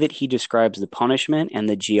way that he describes the punishment and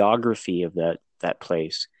the geography of that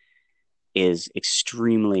place is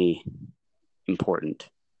extremely important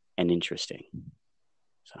and interesting.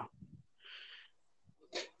 So,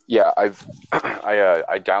 yeah, I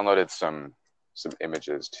downloaded some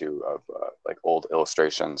images too of like old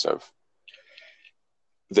illustrations of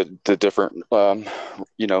the different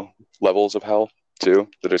levels of hell too,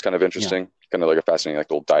 that is kind of interesting. Kind of like a fascinating like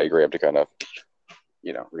little diagram to kind of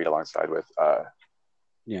read alongside with.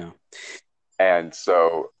 And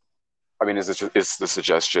so, I mean, is the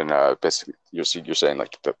suggestion basically you're saying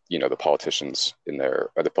like the politicians in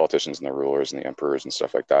their rulers and the emperors and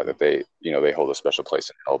stuff like that they they hold a special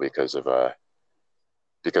place in hell because of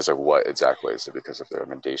what exactly? Is it because of their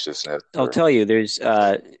mendaciousness? I'll tell you, there's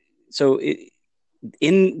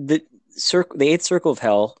in the 8th circle of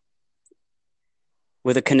hell,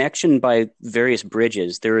 with a connection by various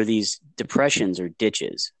bridges, there are these depressions or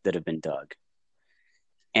ditches that have been dug.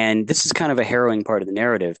 And this is kind of a harrowing part of the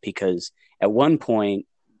narrative, because at one point,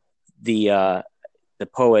 the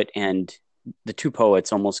poet and the two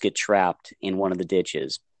poets almost get trapped in one of the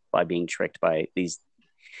ditches by being tricked by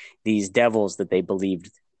these devils that they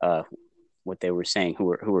believed what they were saying, who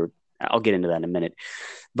were I'll get into that in a minute.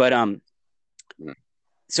 But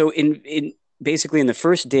so in basically in the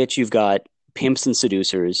first ditch, you've got pimps and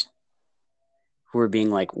seducers, who are being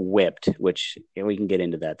like whipped, which we can get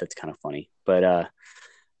into that. That's kind of funny. But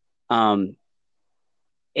um,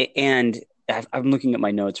 and I'm looking at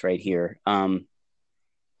my notes right here.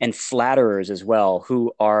 And flatterers as well,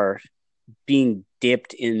 who are being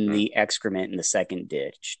dipped in Mm. the excrement in the second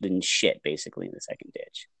ditch, then shit basically in the second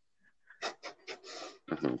ditch.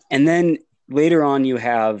 Mm-hmm. And then later on, you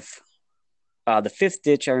have the fifth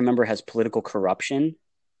ditch. I remember has political corruption,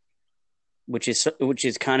 which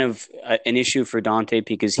is kind of an issue for Dante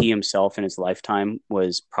because he himself in his lifetime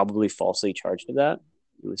was probably falsely charged with that.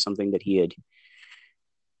 It was something that he had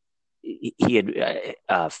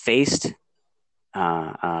faced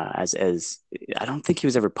as I don't think he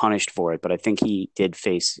was ever punished for it, but I think he did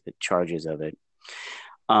face charges of it.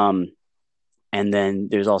 And then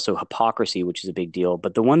there's also hypocrisy, which is a big deal.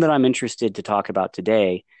 But the one that I'm interested to talk about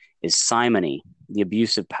today is simony, the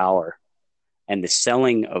abuse of power, and the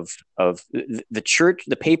selling of the church,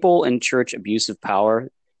 the papal and church abuse of power,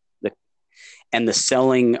 and the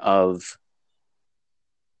selling of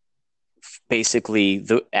basically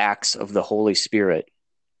the acts of the Holy Spirit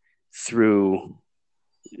through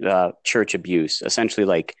church abuse, essentially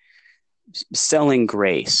like selling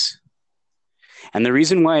grace. And the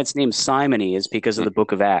reason why it's named simony is because of the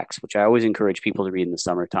book of Acts, which I always encourage people to read in the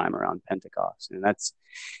summertime around Pentecost. And that's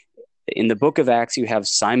in the book of Acts, you have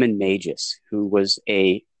Simon Magus, who was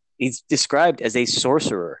he's described as a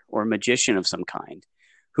sorcerer or magician of some kind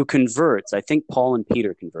who converts. I think Paul and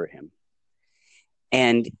Peter convert him.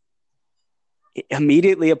 And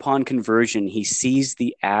immediately upon conversion, he sees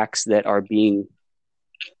the acts that are being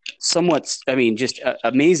somewhat, just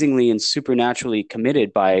amazingly and supernaturally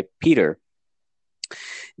committed by Peter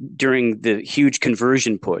during the huge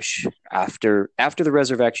conversion push after the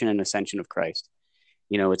resurrection and ascension of Christ.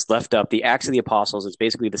 It's left up. The Acts of the Apostles, it's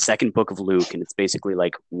basically the second book of Luke, and it's basically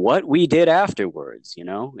like what we did afterwards.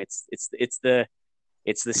 It's the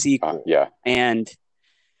sequel. Yeah. And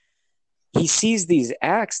he sees these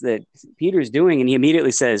acts that Peter's doing, and he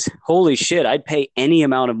immediately says, "Holy shit! I'd pay any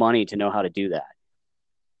amount of money to know how to do that."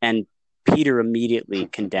 And Peter immediately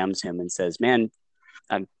condemns him and says, "Man,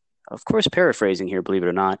 I'm of course paraphrasing here, believe it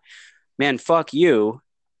or not. Man, fuck you.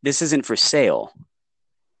 This isn't for sale."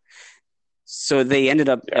 So they ended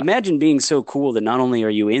up, imagine being so cool that not only are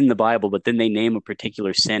you in the Bible, but then they name a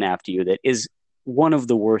particular sin after you that is one of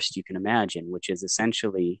the worst you can imagine, which is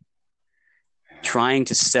essentially trying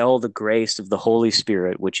to sell the grace of the Holy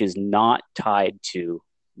Spirit, which is not tied to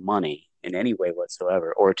money in any way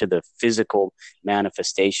whatsoever, or to the physical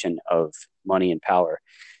manifestation of money and power,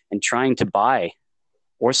 and trying to buy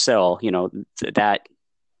or sell, that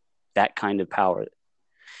kind of power.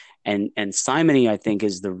 And simony, I think,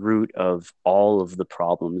 is the root of all of the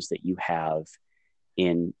problems that you have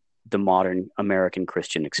in the modern American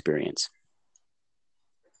Christian experience.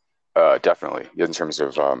 Definitely, in terms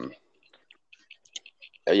of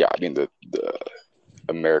the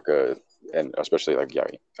America, and especially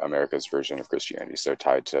America's version of Christianity is so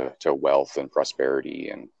tied to wealth and prosperity,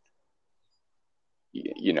 and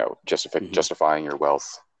justifying your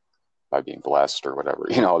wealth by being blessed or whatever,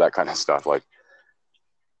 all that kind of stuff, like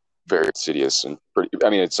very insidious and pretty.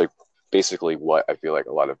 It's like basically what I feel like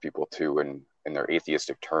a lot of people too, in their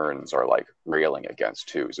atheistic turns, are like railing against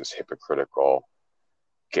too, is this hypocritical,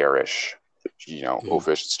 garish,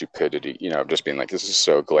 oafish stupidity, just being like, this is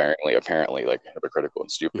so glaringly, apparently, like hypocritical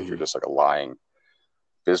and stupid. You're just like a lying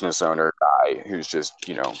business owner guy who's just,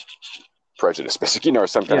 prejudiced, basically, or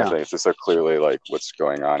some kind of thing. It's just so clearly like what's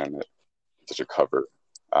going on in such a cover.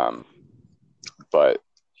 But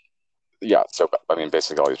yeah, so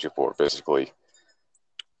basically all these people are basically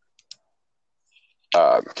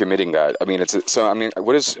committing that.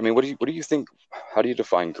 What do you think? How do you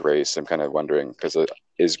define grace? I'm kind of wondering, because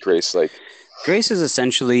is grace like? Grace is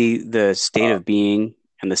essentially the state of being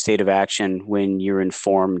and the state of action when you're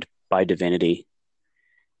informed by divinity.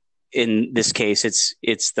 In this case,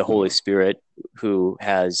 it's the Holy Spirit who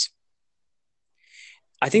has,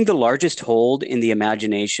 I think, the largest hold in the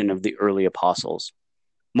imagination of the early apostles,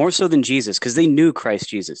 more so than Jesus, because they knew Christ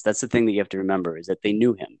Jesus. That's the thing that you have to remember, is that they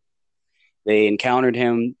knew him. They encountered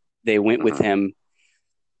him. They went with him.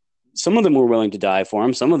 Some of them were willing to die for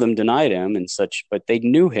him. Some of them denied him and such, but they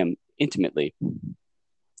knew him intimately,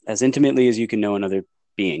 as intimately as you can know another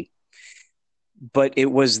being. But it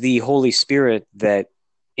was the Holy Spirit that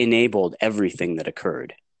enabled everything that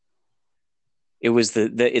occurred. It was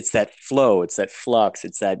it's that flow, it's that flux,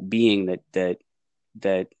 it's that being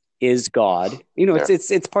that is God.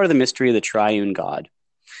 It's part of the mystery of the triune God,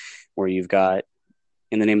 where you've got,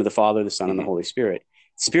 in the name of the Father, the Son, and the Holy Spirit.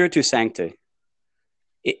 Spiritus Sancti.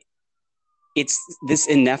 It's this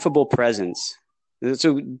ineffable presence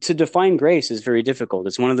So to define grace is very difficult.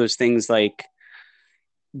 It's one of those things like,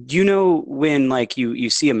 do you know when like you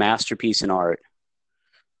see a masterpiece in art,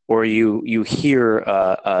 or you hear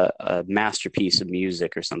a masterpiece of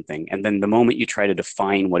music or something, and then the moment you try to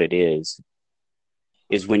define what it is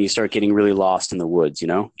when you start getting really lost in the woods, you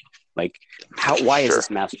know? Like, why is Sure. this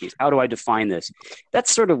masterpiece? How do I define this?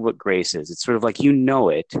 That's sort of what grace is. It's sort of like, you know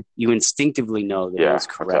it, you instinctively know that it Yeah. is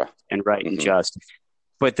correct Okay. and right and Hmm. just,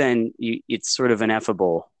 but then it's sort of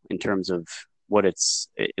ineffable in terms of what its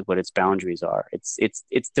boundaries are.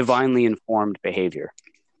 It's divinely informed behavior.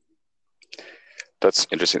 That's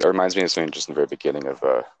interesting. That reminds me of something just in the very beginning of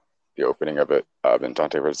the opening of it in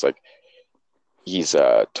Dante, where it's like he's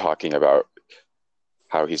talking about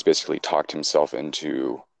how he's basically talked himself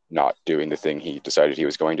into not doing the thing he decided he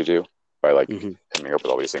was going to do by like Mm-hmm. coming up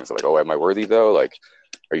with all these things like, oh, am I worthy though? Like,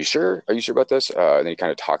 are you sure? Are you sure about this? And then he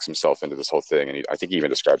kind of talks himself into this whole thing, and I think he even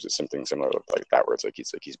describes it something similar like that, where it's like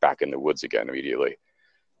he's back in the woods again immediately,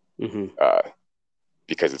 Mm-hmm. uh,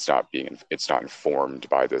 because it's not informed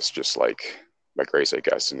by this just like by grace, I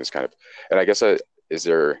guess, and this kind of, and I guess is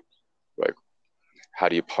there like how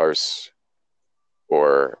do you parse,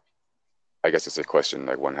 or I guess it's a question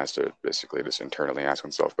like one has to basically just internally ask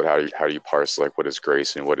oneself. But how do you parse like what is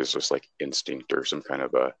grace and what is just like instinct or some kind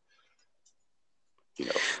of a you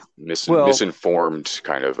know Well, misinformed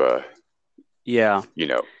kind of a yeah, you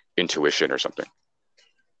know intuition or something.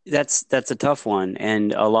 that's a tough one,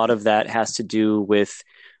 and a lot of that has to do with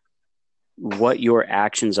what your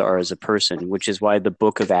actions are as a person, which is why the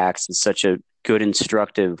book of Acts is such a good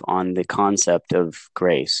instructive on the concept of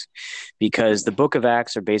grace. Because the book of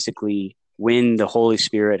Acts are basically when the Holy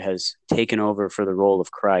Spirit has taken over for the role of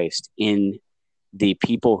Christ in the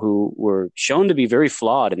people who were shown to be very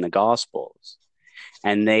flawed in the Gospels.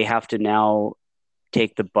 And they have to now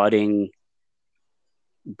take the budding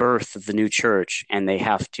birth of the new church and they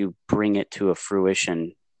have to bring it to a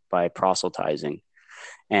fruition by proselytizing.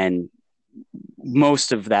 And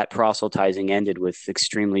most of that proselytizing ended with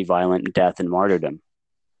extremely violent death and martyrdom.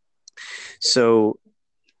 So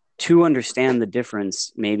to understand the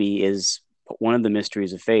difference maybe is one of the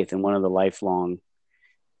mysteries of faith and one of the Yeah.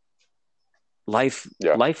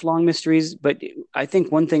 lifelong mysteries. But I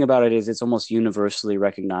think one thing about it is it's almost universally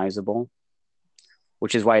recognizable,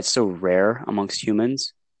 which is why it's so rare amongst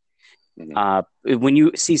humans. Mm-hmm. When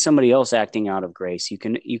you see somebody else acting out of grace, you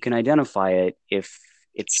can identify it if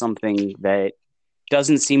it's something that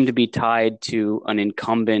doesn't seem to be tied to an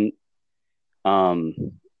incumbent. Um,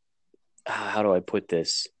 how do I put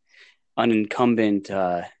this? An incumbent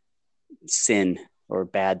sin or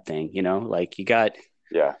bad thing. You know, like you got.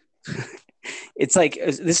 Yeah. It's like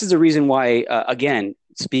this is the reason why. Again,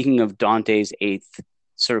 speaking of Dante's eighth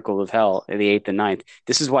circle of hell, the eighth and ninth,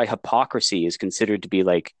 this is why hypocrisy is considered to be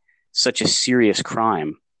like such a serious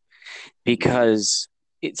crime, because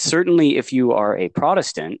it's certainly if you are a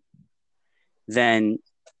Protestant, then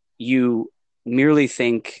you merely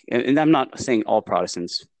think, and I'm not saying all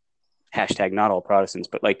Protestants, hashtag not all Protestants,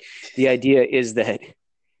 but like the idea is that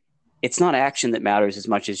it's not action that matters as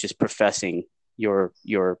much as just professing your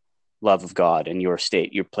love of God and your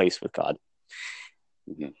state, your place with God.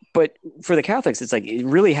 Mm-hmm. But for the Catholics, it's like it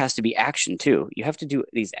really has to be action too. You have to do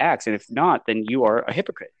these acts, and if not, then you are a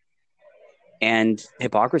hypocrite. And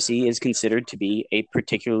hypocrisy is considered to be a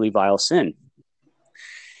particularly vile sin.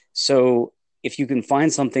 So if you can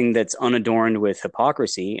find something that's unadorned with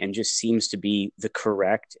hypocrisy and just seems to be the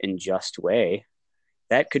correct and just way,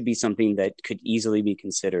 that could be something that could easily be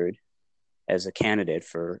considered as a candidate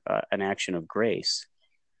for an action of grace.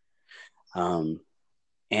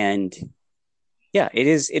 And yeah, it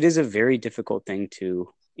is a very difficult thing to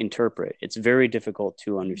interpret. It's very difficult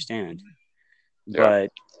to understand, Yeah.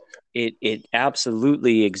 but it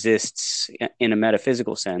absolutely exists in a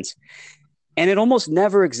metaphysical sense, and it almost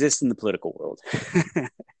never exists in the political world.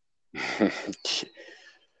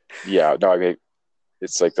 Yeah. No, I mean,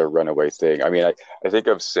 it's like the runaway thing. I mean, I think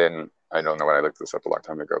of sin. I don't know when I looked this up a long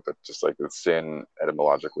time ago, but just like with sin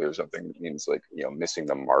etymologically or something, it means like, missing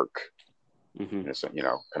the mark Mm-hmm. in a,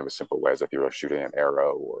 kind of a simple way, as if you were shooting an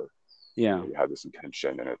arrow or Yeah. you had this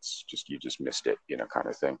intention and it's just, you just missed it, kind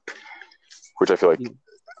of thing, which I feel like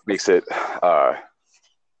makes it,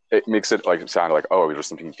 it makes it like sound like, oh, there's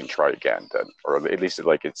something you can try again then, or at least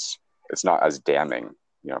it's not as damning,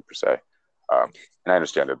 per se. And I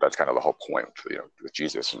understand that that's kind of the whole point, with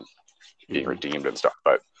Jesus and being Mm-hmm. redeemed and stuff.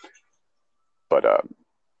 But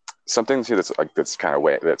something too that's kind of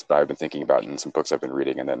way that's I've been thinking about in some books I've been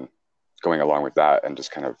reading, and then going along with that, and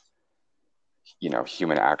just kind of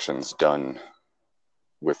human actions done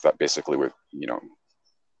with that, basically with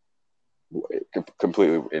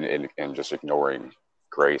completely in just ignoring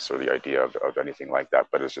grace or the idea of anything like that.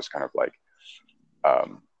 But it's just kind of like,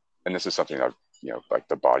 and this is something that, like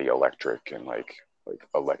the body electric and like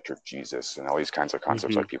electric Jesus and all these kinds of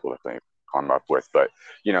concepts Mm-hmm. like people have come up with, but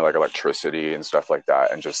like electricity and stuff like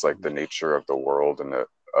that, and just like the nature of the world and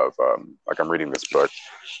like I'm reading this book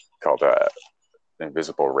called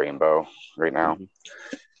Invisible Rainbow right now, Mm-hmm.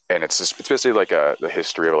 and it's basically like the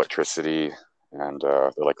history of electricity and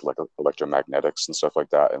like electromagnetics and stuff like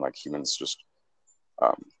that, and like humans just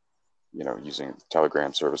um, using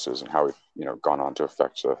telegram services and how we've gone on to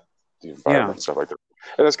affect the Yeah. environment and stuff like that.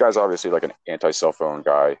 And this guy's obviously like an anti-cell phone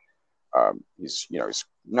guy. He's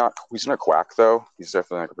not a quack though. He's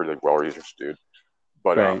definitely like a pretty well researched dude.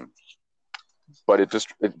 But Right.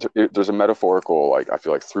 there's a metaphorical, like, I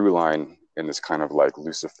feel like, through line in this kind of like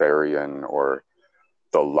Luciferian or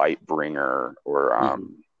the light bringer or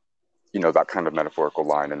Mm-hmm. that kind of metaphorical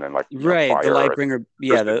line, and then like Right. The light fire. bringer.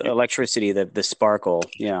 Yeah. There's The electricity, the sparkle.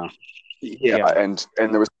 Yeah. Yeah, Yeah. and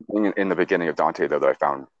there was something in the beginning of Dante though that I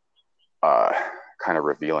found uh, kind of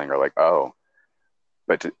revealing, or like, oh,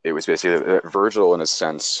 but it was basically that Virgil, in a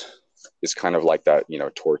sense, is kind of like that,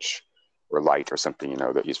 torch or light or something,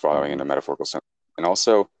 that he's following in Mm-hmm. a metaphorical sense. And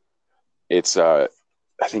also, it's I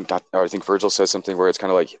think Virgil says something where it's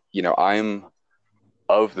kind of like, I'm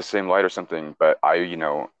of the same light or something, but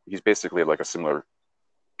he's basically like a similar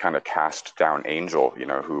kind of cast down angel,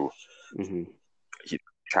 who Mm-hmm. he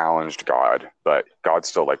challenged God, but God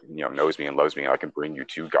still, like, knows me and loves me, and I can bring you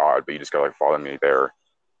to God, but you just gotta like follow me there.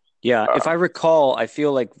 Yeah. If I Um, recall, I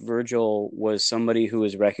feel like Virgil was somebody who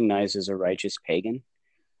was recognized as a righteous pagan.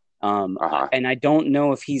 uh-huh, And I don't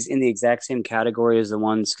know if he's in the exact same category as the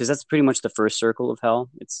ones, because that's pretty much the first circle of hell.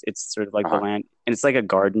 It's sort of like the uh-huh. land, and it's like a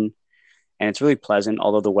garden, and it's really pleasant,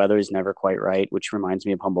 although the weather is never quite right, which reminds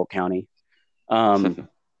me of Humboldt County. Um,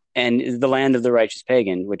 and the land of the righteous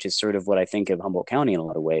pagan, which is sort of what I think of Humboldt County in a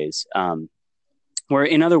lot of ways. Where,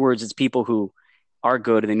 in other words, it's people who are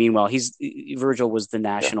good and they mean well. Virgil was the Yeah,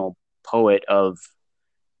 national poet of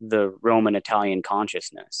the Roman Italian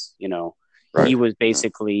consciousness. right.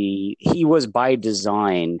 He was by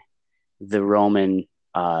design the Roman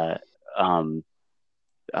uh, um,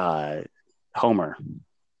 uh, Homer,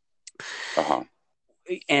 Uh-huh.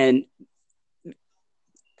 and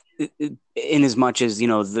in as much as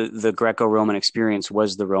the Greco-Roman experience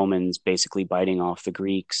was the Romans basically biting off the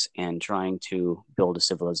Greeks and trying to build a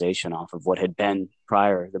civilization off of what had been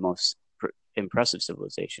prior the most impressive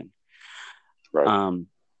civilization. Right. Um,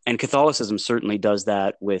 and Catholicism certainly does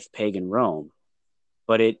that with pagan Rome,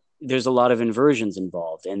 but there's a lot of inversions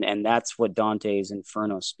involved, and that's what Dante's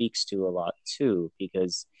Inferno speaks to a lot too,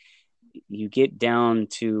 because you get down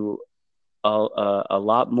to a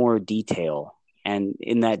lot more detail, and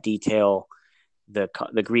in that detail, the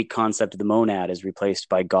Greek concept of the monad is replaced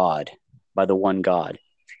by God, by the one God,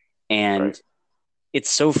 and Right. it's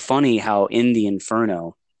so funny how in the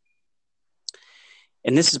Inferno,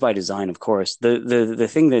 and this is by design, of course, the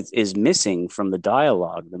thing that is missing from the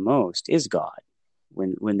dialogue the most is God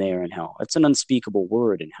when they are in hell. It's an unspeakable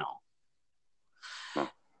word in hell. Huh.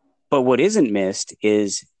 But what isn't missed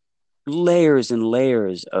is layers and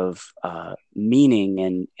layers of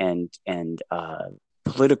meaning and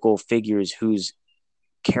political figures whose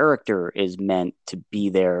character is meant to be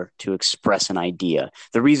there to express an idea.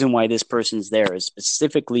 The reason why this person's there is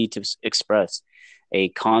specifically to express a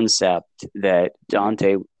concept that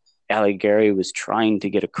Dante Alighieri was trying to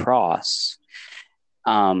get across.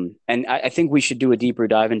 And I think we should do a deeper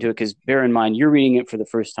dive into it, because bear in mind, you're reading it for the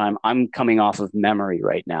first time. I'm coming off of memory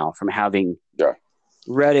right now from having Yeah.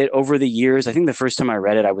 read it over the years. I think the first time I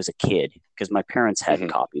read it, I was a kid because my parents had Hmm.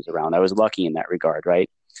 copies around. I was lucky in that regard, right?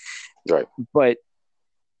 Right. But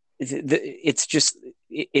it's just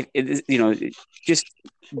just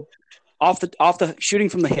off the shooting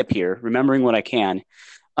from the hip here, remembering what I can.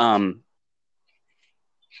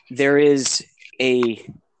 There is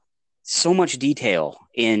so much detail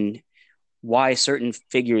in why certain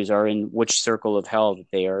figures are in which circle of hell that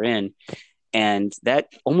they are in, and that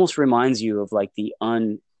almost reminds you of like the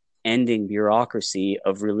unending bureaucracy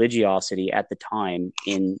of religiosity at the time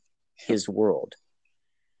in his world,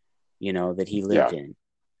 that he lived Yeah. in.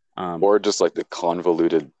 Or just like the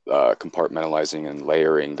convoluted compartmentalizing and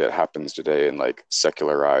layering that happens today in like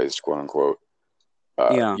secularized, quote unquote,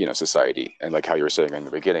 Yeah. society, and like how you were saying in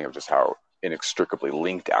the beginning of just how inextricably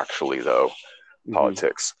linked actually though Mm-hmm.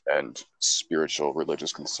 politics and spiritual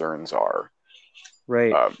religious concerns are,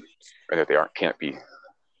 Right. and that they can't be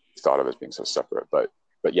thought of as being so separate. But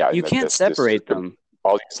yeah, You and that can't this separate them.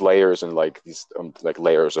 all these layers and like these like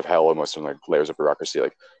layers of hell almost, and like layers of bureaucracy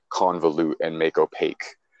like convolute and make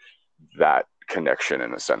opaque that connection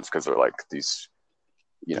in a sense, because they're like these,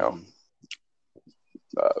 you know,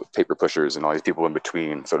 Mhm. paper pushers and all these people in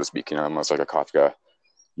between, so to speak, you know, almost like a Kafka,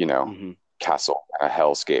 you know, Mhm. castle, a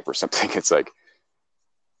hellscape or something. It's like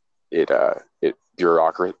it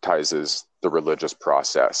bureaucratizes the religious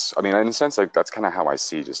process. I mean, in a sense, like that's kind of how I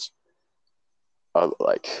see just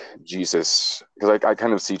like Jesus, because I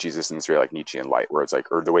kind of see Jesus in this very like Nietzschean light, where it's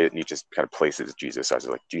like, or the way that Nietzsche kind of places Jesus as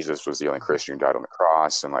like Jesus was the only Christian who died on the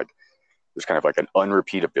cross, and like there's kind of like an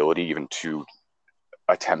unrepeatability even to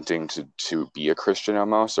attempting to be a Christian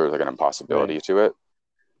almost, or like an Right. impossibility to it.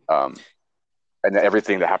 Um, and then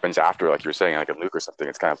everything that happens after, like you were saying, like in Luke or something,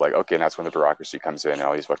 it's kind of like okay, and that's when the bureaucracy comes in, and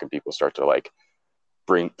all these fucking people start to like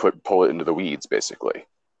pull it into the weeds, basically.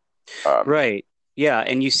 Um, Right. Yeah,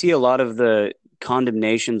 and you see a lot of the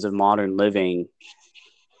condemnations of modern living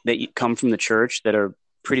that come from the church that are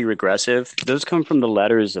pretty regressive. Those come from the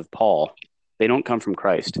letters of Paul. They don't come from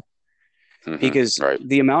Christ. Because right.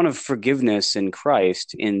 the amount of forgiveness in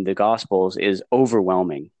Christ in the Gospels is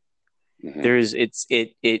overwhelming. Hmm. There's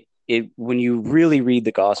it when you really read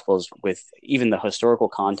the Gospels with even the historical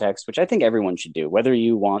context, which I think everyone should do, whether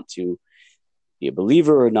you want to be a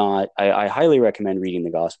believer or not, I highly recommend reading the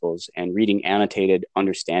Gospels and reading annotated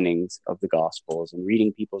understandings of the Gospels and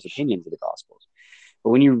reading people's opinions of the Gospels. But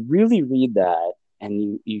when you really read that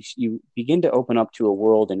and you begin to open up to a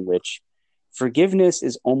world in which forgiveness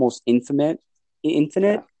is almost Yeah.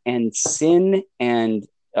 infinite, and sin and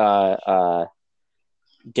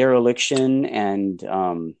dereliction and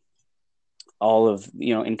all of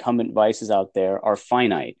incumbent vices out there are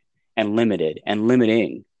finite and limited and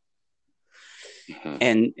limiting, Hmm.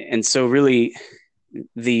 and so really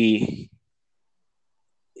the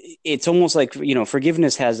it's almost like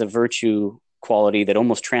forgiveness has a virtue quality that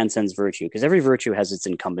almost transcends virtue, because every virtue has its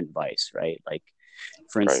incumbent vice, right? Like,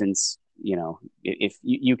 for Right. instance, if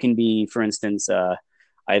you can be, for instance,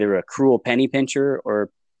 either a cruel penny pincher,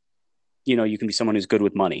 or you can be someone who's good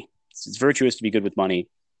with money. It's virtuous to be good with money.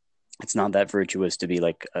 It's not that virtuous to be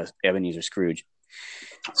like Ebenezer Scrooge.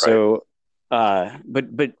 Right. So,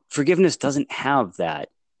 but forgiveness doesn't have that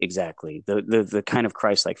exactly. The kind of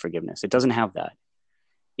Christ-like forgiveness. It doesn't have that.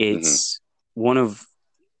 Hmm. It's one of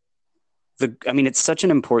the. I mean, it's such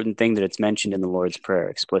an important thing that it's mentioned in the Lord's Prayer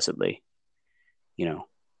explicitly. You know,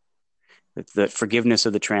 the forgiveness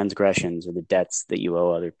of the transgressions or the debts that you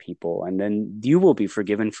owe other people, and then you will be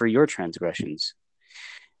forgiven for your transgressions.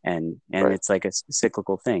 And Right. it's like a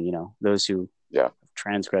cyclical thing. Those who Yeah.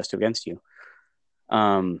 transgressed against you.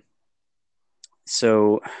 Um,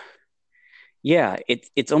 so yeah,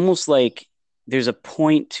 it's almost like there's a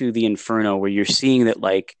point to the Inferno where you're seeing that,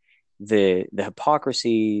 like, the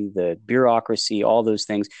hypocrisy, the bureaucracy, all those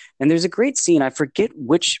things. And there's a great scene, I forget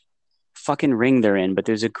which fucking ring they're in, but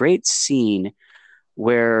there's a great scene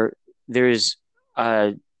where there's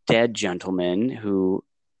a dead gentleman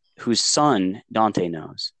whose son Dante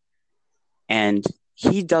knows. And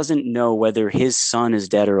he doesn't know whether his son is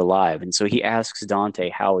dead or alive. And so he asks Dante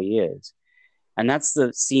how he is. And that's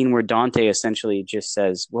the scene where Dante essentially just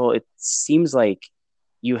says, well, it seems like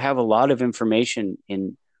you have a lot of information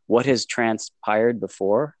in what has transpired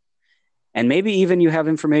before. And maybe even you have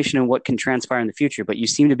information in what can transpire in the future, but you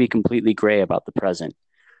seem to be completely gray about the present.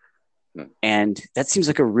 Mm. And that seems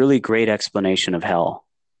like a really great explanation of hell,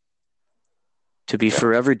 to be Yeah.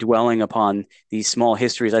 forever dwelling upon these small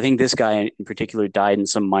histories. I think this guy in particular died in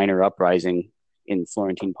some minor uprising in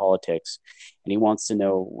Florentine politics, and he wants to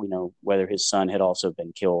know, whether his son had also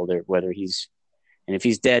been killed, or whether and if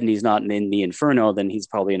he's dead and he's not in the Inferno, then he's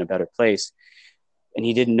probably in a better place. And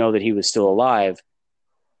he didn't know that he was still alive.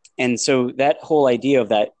 And so that whole idea of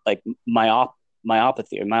that, like,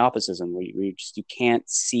 myopathy or myopicism, where you can't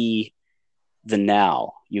see the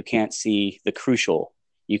now, you can't see the crucial,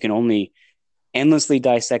 you can only endlessly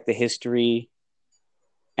dissect the history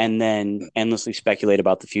and then endlessly speculate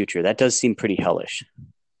about the future. That does seem pretty hellish.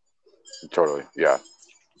 Totally. Yeah.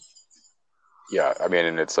 Yeah. I mean,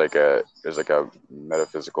 and it's like there's like a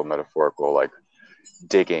metaphysical, metaphorical, like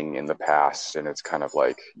digging in the past, and it's kind of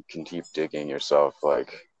like you can keep digging yourself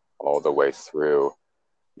like all the way through.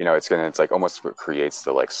 It's like almost what creates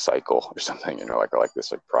the like cycle or something, like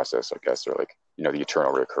this like process, I guess, or like, the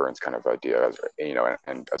eternal recurrence kind of idea,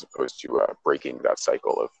 and as opposed to breaking that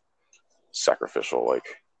cycle of sacrificial like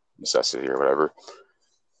necessity or whatever.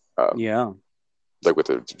 Um, Yeah. like with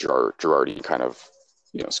the Girardi kind of,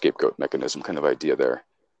 scapegoat mechanism kind of idea there.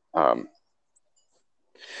 Um,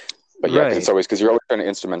 but yeah, because it's Right. always because you're always trying to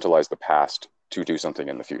instrumentalize the past to do something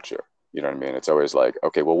in the future. You know what I mean? It's always like,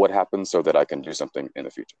 okay, well, what happens so that I can do something in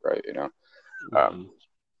the future, right? Mm-hmm.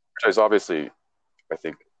 Which is obviously, I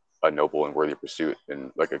think, a noble and worthy pursuit.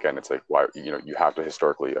 And like, again, it's like, why, you have to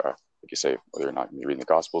historically, like you say, whether or not you're reading the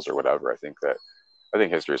Gospels or whatever, I think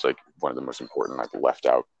history is like one of the most important, like, left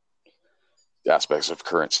out aspects of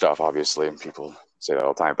current stuff, obviously, and people say that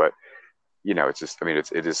all the time, but it's just, I mean,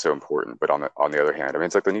 it is so important. But on the other hand, I mean,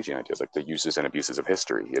 it's like the Nietzschean ideas, like the uses and abuses of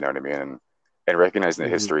history, you know what I mean? And recognizing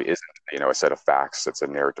that history isn't, a set of facts, it's a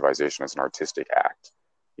narrativization, it's an artistic act,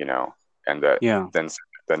 and that Yeah.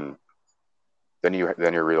 then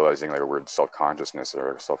you're realizing, like, a word self-consciousness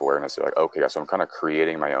or self-awareness. You're like, okay, so I'm kind of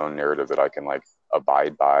creating my own narrative that I can, like,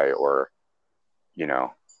 abide by, or,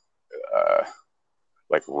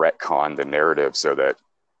 like, retcon the narrative so that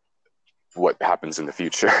what happens in the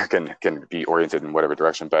future can be oriented in whatever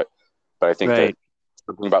direction. But I think that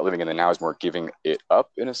something about living in the now is more giving it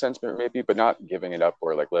up in a sense, maybe, but not giving it up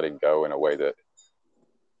or, like, letting go in a way that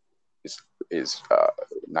is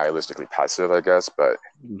nihilistically passive, I guess, but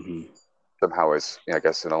somehow is, I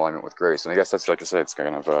guess, in alignment with grace. And I guess that's, like I said, it's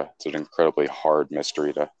kind of it's an incredibly hard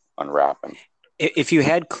mystery to unwrap. And if you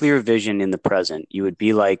had clear vision in the present, you would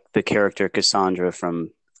be like the character Cassandra from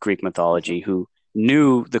Greek mythology, who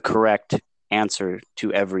knew the correct answer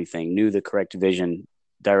to everything, knew the correct vision,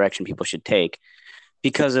 direction people should take,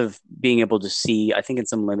 because of being able to see, I think in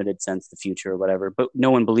some limited sense, the future or whatever. But no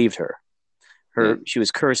one believed her. She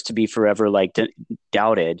was cursed to be forever, like,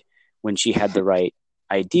 doubted when she had the right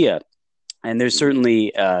idea. And there's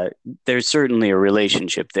certainly a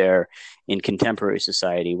relationship there in contemporary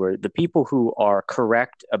society where the people who are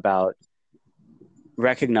correct about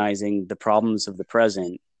recognizing the problems of the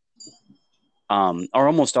present are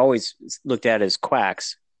almost always looked at as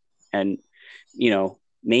quacks and,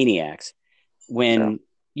 maniacs. When,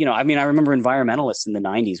 I mean, I remember environmentalists in the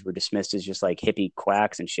 90s were dismissed as just like hippie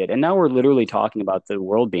quacks and shit. And now we're literally talking about the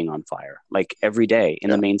world being on fire, like, every day in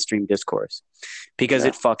the mainstream discourse, because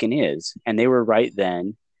it fucking is. And they were right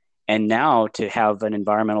then. And now to have an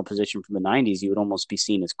environmental position from the 90s, you would almost be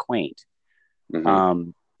seen as quaint.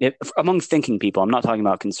 Among thinking people, I'm not talking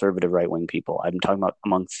about conservative right-wing people. I'm talking about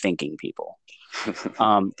among thinking people.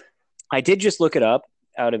 I did just look it up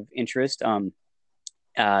out of interest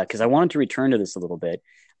because I wanted to return to this a little bit.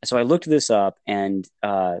 So I looked this up, and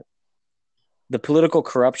the political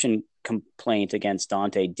corruption complaint against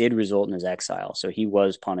Dante did result in his exile. So he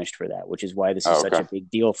was punished for that, which is why this is such a big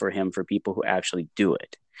deal for him, for people who actually do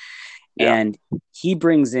it. Yeah. And he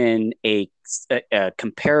brings in a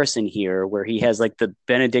comparison here where he has, like, the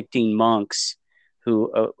Benedictine monks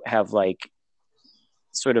who have, like,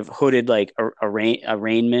 sort of hooded, like,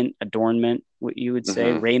 adornment, what you would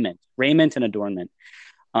say, raiment and adornment.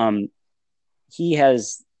 He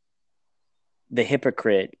has the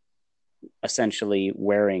hypocrite essentially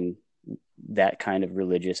wearing that kind of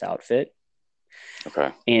religious outfit.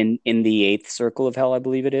 Okay. In the 8th circle of hell, I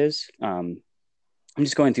believe it is. I'm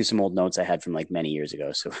just going through some old notes I had from, like, many years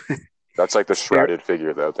ago. So that's like the shrouded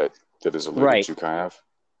figure, though, that is alluded to, kind of.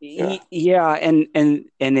 Yeah. And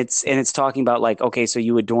it's talking about, like, okay, so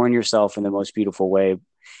you adorn yourself in the most beautiful way.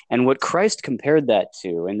 And what Christ compared that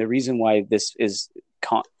to, and the reason why this is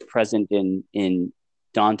present in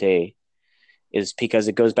Dante, is because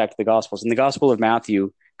it goes back to the Gospels. In the Gospel of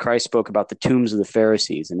Matthew, Christ spoke about the tombs of the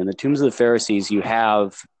Pharisees. And in the tombs of the Pharisees, you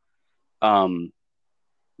have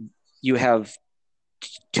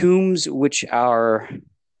tombs which are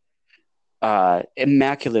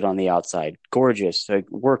immaculate on the outside, gorgeous, like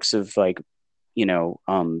works of, like,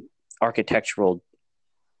 architectural,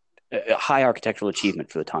 high architectural achievement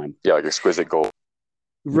for the time. Yeah, like exquisite gold.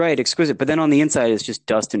 Right, exquisite. But then on the inside is just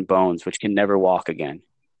dust and bones, which can never walk again.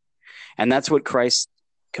 And that's what Christ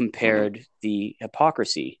compared the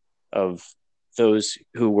hypocrisy of those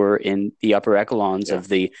who were in the upper echelons of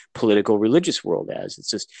the political religious world as. It's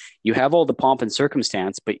just, you have all the pomp and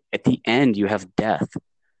circumstance, but at the end you have death.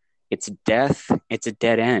 It's death. It's a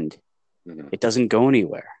dead end. It doesn't go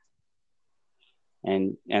anywhere.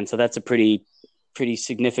 And so that's a pretty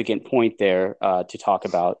significant point there to talk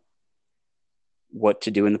about what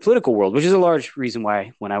to do in the political world, which is a large reason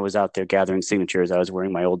why when I was out there gathering signatures, I was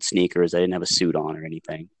wearing my old sneakers. I didn't have a suit on or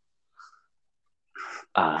anything.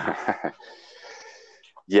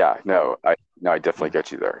 Yeah, no, I definitely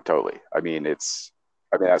get you there. Totally. I mean,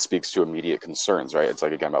 that speaks to immediate concerns, right? It's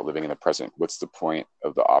like, again, about living in the present. What's the point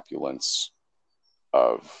of the opulence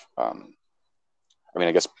of,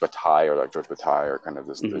 I guess Bataille, or like George Bataille, or kind of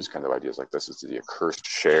those kind of ideas like this is the accursed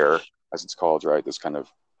share, as it's called, right? This kind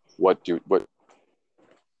of what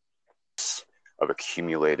of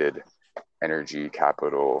accumulated energy,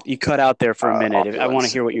 capital. You cut out there for a minute. Opulence. I want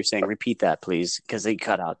to hear what you're saying. Repeat that, please, because they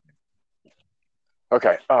cut out.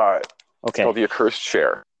 Okay. It's called the accursed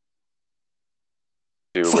share.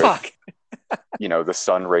 Fuck. the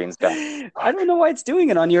sun rains down. I don't know why it's doing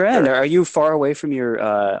it on your end. There. Are you far away from your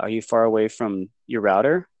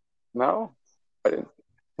router? No, I didn't.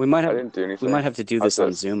 We might I have didn't do we anything. might have to do How's this on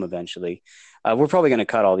this? Zoom eventually. We're probably going to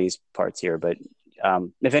cut all these parts here, but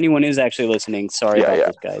if anyone is actually listening, sorry about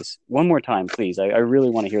this, guys. One more time, please. I really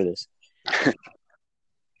want to hear this.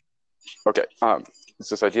 Okay. It's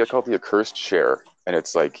this idea called the accursed share, and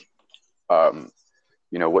it's like, how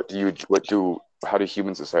do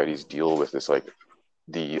human societies deal with this, like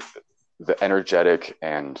the energetic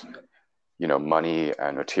and money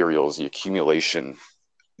and materials, the accumulation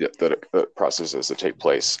that processes that take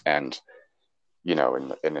place, and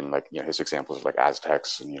and like his examples of like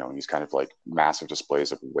Aztecs and these kind of like massive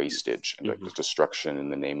displays of wastage and like destruction in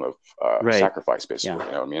the name of sacrifice, basically.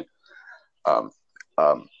 You know what I mean?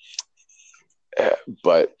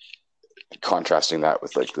 But contrasting that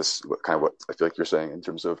with like this, what I feel like you're saying in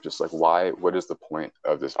terms of just like what is the point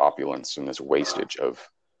of this opulence and this wastage of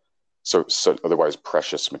so otherwise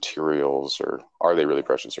precious materials, or are they really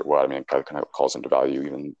precious or what? I mean, it kind of calls into value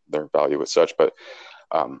even their value as such, but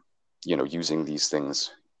using these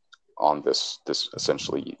things on this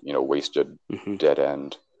essentially wasted dead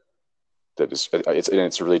end that is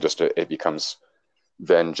it's really just it becomes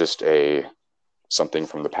then just something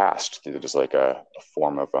from the past. It is like a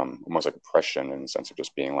form of almost like oppression, in the sense of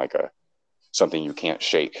just being like something you can't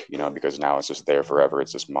shake, because now it's just there forever.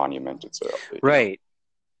 It's this monument.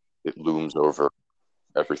 It looms over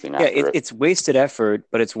everything after it. It's wasted effort,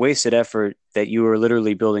 but it's wasted effort that you are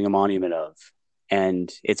literally building a monument of,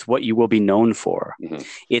 and it's what you will be known for.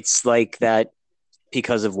 It's like that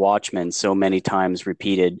because of Watchmen, so many times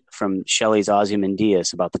repeated from Shelley's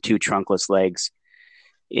Ozymandias about the two trunkless legs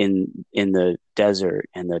in the desert,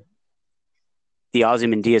 and the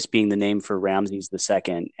Ozymandias being the name for Ramses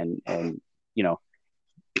II, and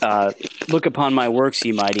look upon my works,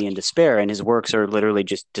 ye mighty, in despair. And his works are literally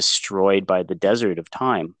just destroyed by the desert of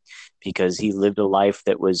time, because he lived a life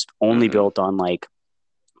that was only built on like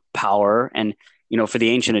power. And for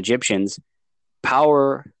the ancient Egyptians,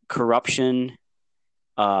 power, corruption,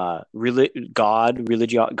 gods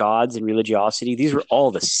and religiosity, these were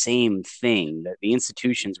all the same thing. That the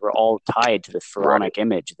institutions were all tied to the pharaonic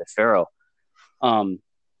image, the pharaoh.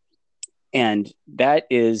 And that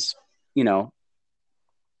is,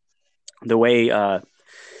 the way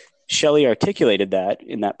Shelley articulated that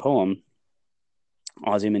in that poem,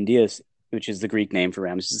 Ozymandias, which is the Greek name for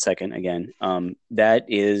Ramses II, again, that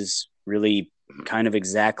is really kind of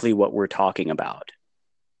exactly what we're talking about.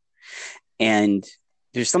 And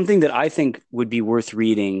there's something that I think would be worth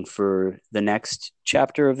reading for the next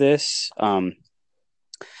chapter of this.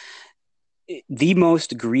 The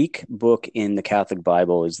most Greek book in the Catholic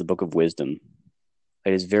Bible is the Book of Wisdom.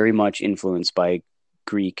 It is very much influenced by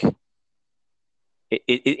Greek.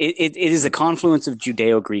 It is a confluence of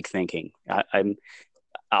Judeo-Greek thinking.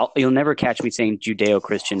 You'll never catch me saying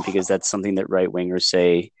Judeo-Christian, because that's something that right-wingers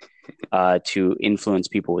say to influence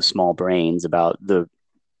people with small brains about that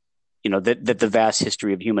the vast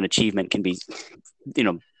history of human achievement can be,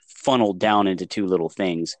 funneled down into two little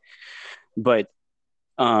things. But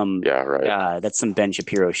that's some Ben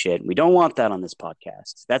Shapiro shit. We don't want that on this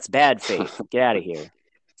podcast. That's bad faith. Get out of here.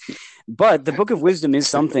 But the Book of Wisdom is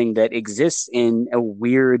something that exists in a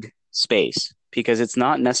weird space, because it's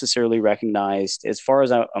not necessarily recognized, as far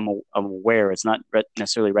as I'm aware, it's not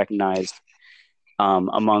necessarily recognized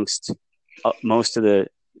amongst most of the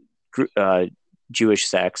Jewish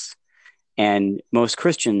sects, and most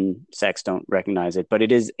Christian sects don't recognize it. But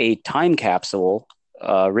it is a time capsule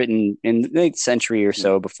written in the 8th century or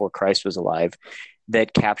so before Christ was alive,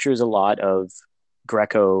 that captures a lot of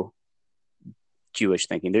Greco-Jewish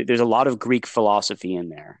thinking. There's a lot of Greek philosophy in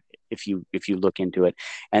there, if you look into it.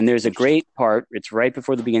 And there's a great part, it's right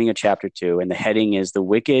before the beginning of chapter 2, and the heading is "The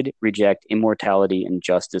wicked reject immortality and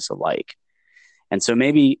justice alike." And so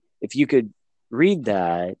maybe if you could read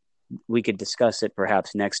that, we could discuss it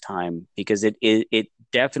perhaps next time, because it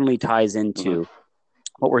definitely ties into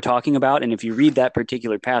what we're talking about. And if you read that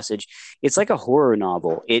particular passage, it's like a horror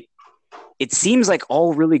novel. It seems like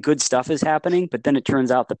all really good stuff is happening, but then it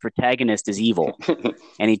turns out the protagonist is evil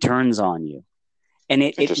and he turns on you. And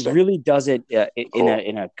it really does it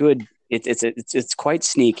in a good. It's quite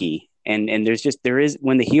sneaky, and there is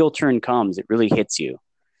when the heel turn comes, it really hits you.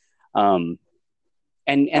 And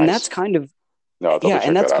nice. That's kind of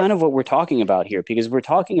and that's kind of what we're talking about here, because we're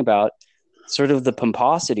talking about sort of the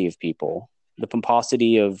pomposity of people, the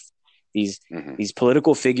pomposity of these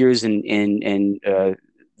political figures in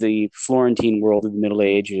the Florentine world of the Middle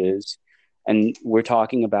Ages, and we're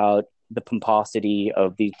talking about the pomposity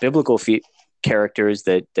of these biblical characters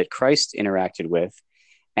that Christ interacted with,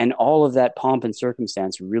 And all of that pomp and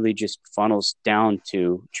circumstance really just funnels down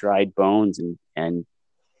to dried bones and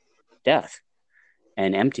death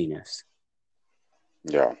and emptiness.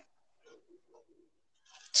 Yeah,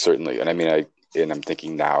 certainly. And I mean, I'm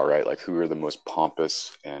thinking now, right? Like, who are the most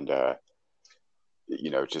pompous and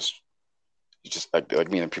just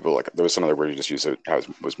like me and people like there was some other word you just used that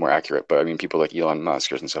was more accurate, but I mean people like Elon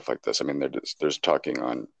Musk and stuff like this. I mean they're just talking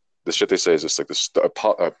on the shit they say is just like this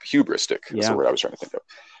hubristic is the Yeah. word I was trying to think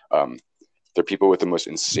of. They're people with the most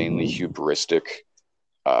insanely hubristic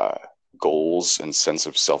uh, goals and sense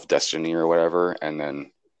of self destiny or whatever,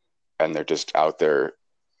 and they're just out there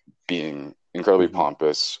being incredibly Mm-hmm.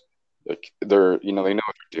 pompous. Like they're they know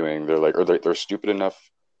what they're doing. They're like or they're stupid enough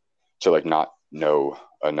to like not know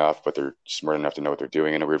enough, but they're smart enough to know what they're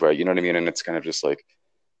doing in a weird way. You know what I mean? And it's kind of just like,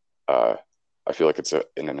 uh, I feel like it's an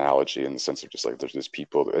analogy in the sense of just like there's these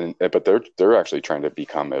people, but they're actually trying to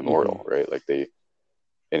become Mm-hmm. immortal, right? Like they,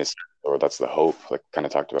 in a sense, or that's the hope. Like kind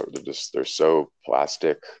of talked about. They're so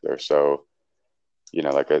plastic. They're so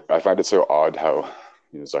like I find it so odd how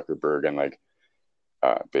Zuckerberg and like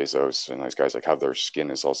Bezos and those guys like how their skin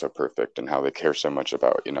is also perfect and how they care so much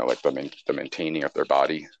about like the maintaining of their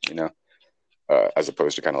body. As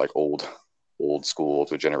opposed to kind of like old school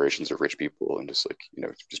to generations of rich people and just like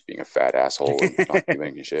just being a fat asshole and not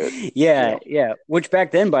doing any shit. Yeah, yeah. Which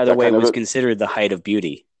back then, by the That way, kind of was it. considered the height of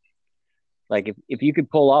beauty. Like if you could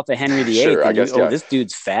pull off a Henry VIII Sure, I and guess, yeah, this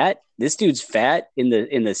dude's fat. This dude's fat in the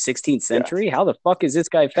 16th yeah. century. How the fuck is this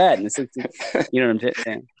guy fat in the 16th? You know what I'm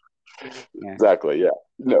saying? Yeah. Exactly, yeah.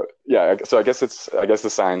 No, yeah. So I guess the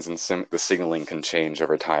signs and the signaling can change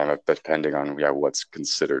over time depending on what's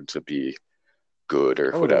considered to be good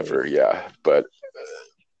or Totally. whatever. Yeah, but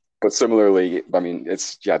similarly, I mean,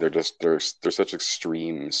 it's they're such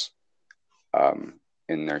extremes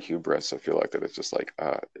in their hubris. I feel like that it's just like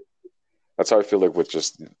that's how I feel like with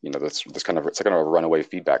just that's kind of it's kind of a runaway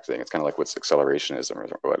feedback thing. It's kind of like what's accelerationism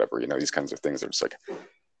or whatever. These kinds of things are just like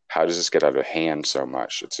how does this get out of hand so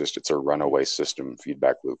much? It's a runaway system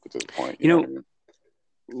feedback loop to the point. You You know know, what I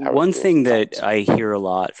mean? How it one feels thing at that times. I hear a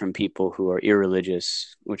lot from people who are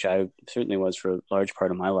irreligious, which I certainly was for a large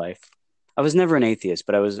part of my life. I was never an atheist,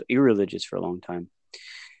 but I was irreligious for a long time.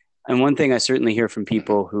 And one thing I certainly hear from Mm-hmm.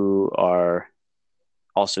 people who are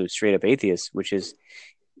also straight up atheists, which is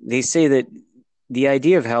they say that the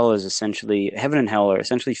idea of hell is essentially heaven and hell are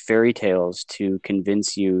essentially fairy tales to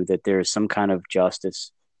convince you that there is some kind of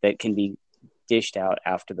justice that can be dished out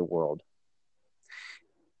after the world.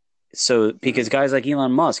 So because Mm-hmm. guys like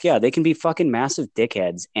Elon Musk, yeah, they can be fucking massive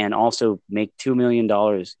dickheads and also make $2 million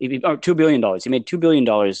or $2 billion. He made $2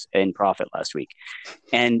 billion in profit last week,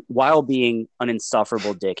 and while being an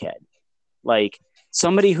insufferable dickhead, like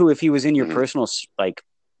somebody who, if he was in your Mm-hmm. personal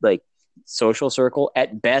like social circle,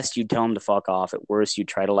 at best you'd tell him to fuck off. At worst, you'd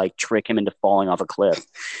try to like trick him into falling off a cliff.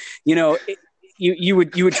 You know, you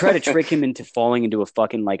would try to trick him into falling into a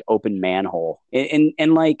fucking like open manhole,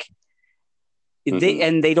 and like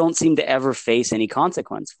Mm-hmm. they don't seem to ever face any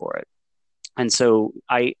consequence for it. And so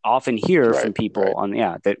I often hear from Right. people Right. on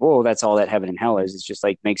that that's all that heaven and hell is. It's just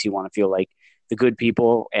like makes you want to feel like the good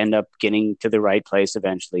people end up getting to the right place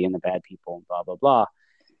eventually and the bad people blah blah blah.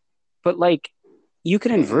 But like you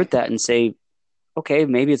can Mm-hmm. invert that and say, okay,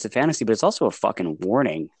 maybe it's a fantasy, but it's also a fucking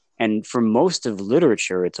warning. And for most of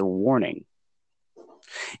literature, it's a warning.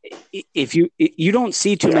 If you don't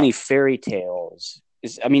see too Yeah. many fairy tales,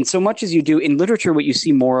 I mean, so much as you do in literature, what you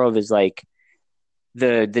see more of is like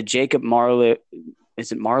the Jacob Marley.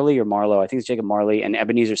 Is it Marley or Marlowe? I think it's Jacob Marley and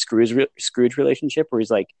Ebenezer Scrooge relationship, where he's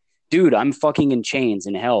like, "Dude, I'm fucking in chains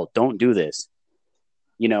in hell. Don't do this."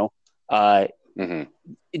 You know, uh, Mm-hmm.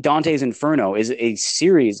 Dante's Inferno is a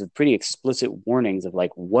series of pretty explicit warnings of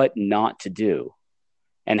like what not to do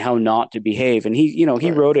and how not to behave. And he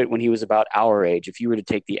Right. wrote it when he was about our age. If you were to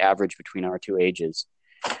take the average between our two ages,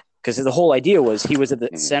 because the whole idea was he was at the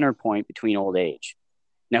Mm-hmm. center point between old age.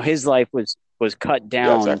 Now his life was cut Yeah.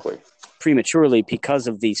 down Exactly. prematurely because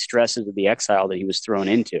of the stresses of the exile that he was thrown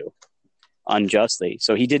into unjustly.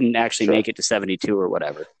 So he didn't actually Sure. make it to 72 or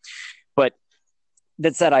whatever. But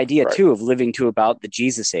that's that idea Right. too of living to about the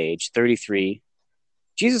Jesus age, 33.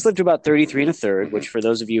 Jesus lived to about 33 and a third, Mm-hmm. which for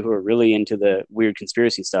those of you who are really into the weird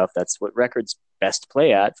conspiracy stuff, that's what records best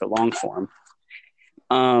play at for long form.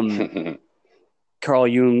 Carl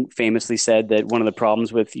Jung famously said that one of the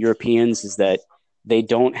problems with Europeans is that they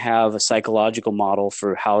don't have a psychological model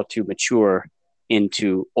for how to mature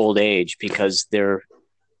into old age because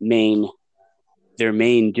main their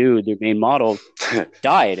main model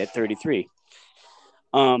died at 33.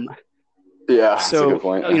 Yeah, that's a good So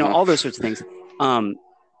point. all those sorts of things.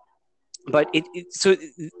 But so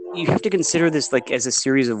you have to consider this like as a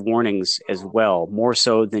series of warnings as well, more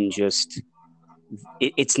so than just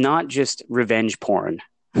it's not just revenge porn.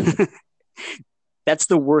 That's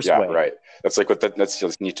the worst Yeah, way. right. That's like that's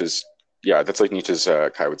just Nietzsche's. Yeah, that's like Nietzsche's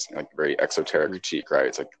kind of like very exoteric critique, right?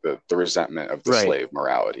 It's like the resentment of the Right. slave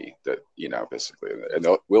morality that basically, and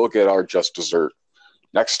we'll get our just dessert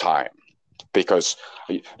next time because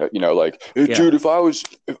like hey, Yeah. dude, if I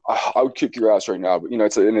would kick your ass right now, but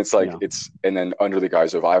it's like Yeah. it's and then under the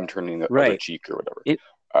guise of I'm turning the other Right. cheek or whatever, It,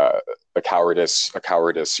 a cowardice,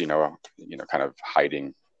 kind of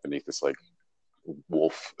hiding beneath this like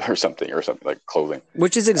wolf or something like clothing.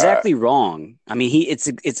 which is exactly wrong. I mean,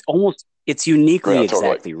 it's uniquely Yeah, totally.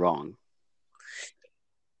 exactly wrong.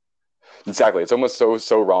 Exactly. It's almost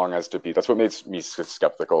so wrong as to be. That's what makes me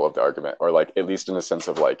skeptical of the argument, or like at least in the sense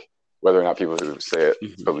of like whether or not people who say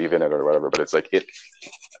it believe in it or whatever. But it's like it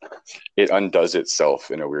undoes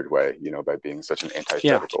itself in a weird way, by being such an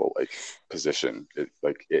antithetical like position.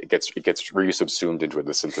 It gets re-subsumed into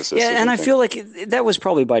the synthesis. Yeah, and I feel like that was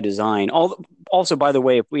probably by design. Also, by the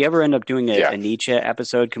way, if we ever end up doing a Nietzsche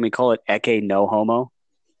episode, can we call it Ecce No Homo?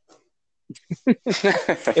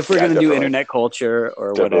 If we're going to do internet culture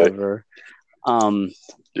or whatever.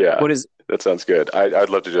 That sounds good. I'd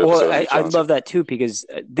love to do. Well, I'd love that too, because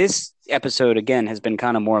this episode again has been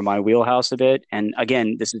kind of more in my wheelhouse a bit, and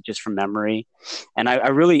again, this is just from memory, and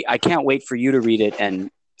I can't wait for you to read it and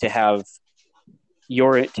to have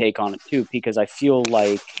your take on it too, because I feel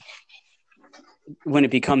like when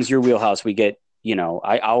it becomes your wheelhouse, we get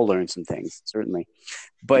I'll learn some things certainly.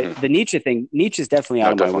 But the Nietzsche thing, Nietzsche is definitely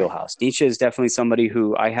out of my wheelhouse. Nietzsche is definitely somebody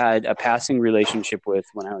who I had a passing relationship with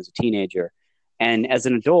when I was a teenager. And as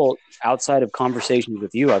an adult, outside of conversations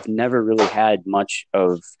with you, I've never really had much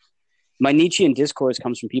of my Nietzschean discourse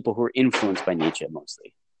comes from people who are influenced by Nietzsche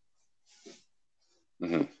mostly.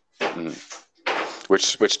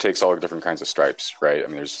 Which takes all different kinds of stripes, right? I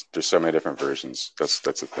mean, there's so many different versions. That's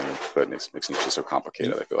the thing that makes Nietzsche so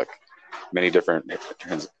complicated. I feel like many different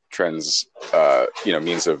trends,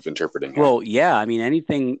 means of interpreting him. Well, yeah, I mean,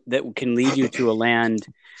 anything that can lead you to a land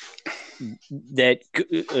that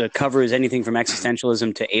covers anything from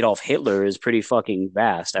existentialism to Adolf Hitler is pretty fucking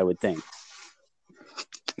vast, I would think.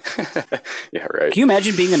 Yeah, right. Can you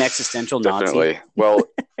imagine being an existential Definitely. Nazi? Well,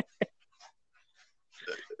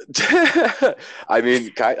 I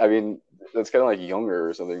mean, that's kind of like Younger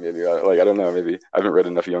or something. Maybe I don't know. Maybe I haven't read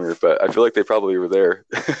enough Younger, but I feel like they probably were there.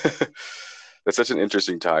 That's such an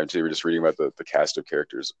interesting time too. We're just reading about the cast of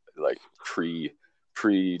characters like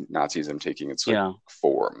pre-Nazism taking its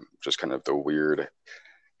form, just kind of the weird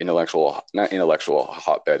not intellectual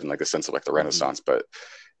hotbed in like the sense of like the Renaissance, but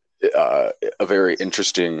a very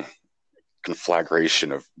interesting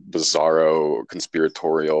conflagration of bizarro,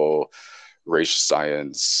 conspiratorial, race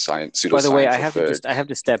science, pseudoscience. By the way, I have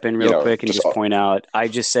to step in real quick and just point out. I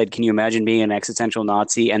just said, can you imagine being an existential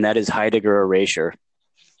Nazi? And that is Heidegger erasure.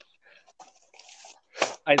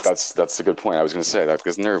 That's a good point. I was going to say that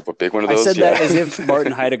because they're a big one of those. I said that as if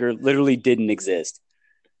Martin Heidegger literally didn't exist.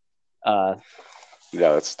 Yeah,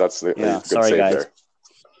 that's the good sorry, guys. There.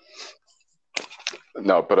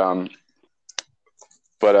 No, but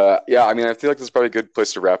yeah, I mean, I feel like this is probably a good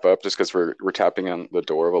place to wrap up, just because we're tapping on the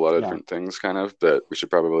door of a lot of different things, kind of, that we should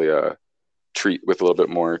probably treat with a little bit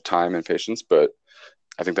more time and patience. But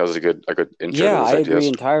I think that was a good intro. Yeah, I agree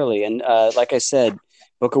entirely. And like I said,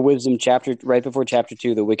 Book of Wisdom, right before chapter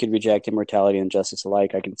 2, the wicked reject immortality and justice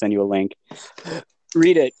alike. I can send you a link.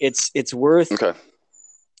 Read it. It's worth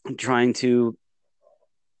trying to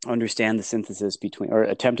understand the synthesis between, or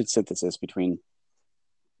attempted synthesis between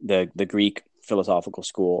the Greek philosophical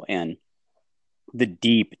school and the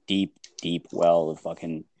deep, deep, deep well of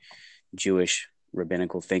fucking Jewish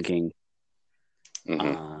rabbinical thinking.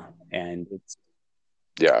 And it's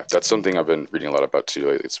that's something I've been reading a lot about too.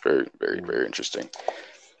 It's very, very, very interesting.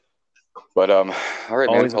 But all right,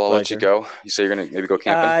 man. I'll let you go. You say you're gonna maybe go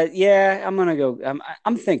camping? Yeah, I'm gonna go.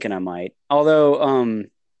 I'm thinking I might. Although,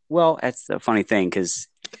 well, that's the funny thing, because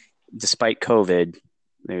despite COVID,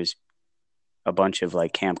 there's a bunch of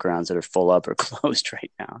like campgrounds that are full up or closed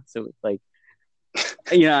right now. So it's like,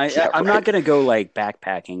 I'm not gonna go like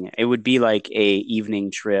backpacking. It would be like a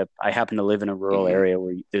evening trip. I happen to live in a rural area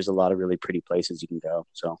where there's a lot of really pretty places you can go.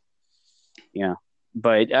 So, yeah,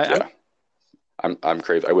 but I'm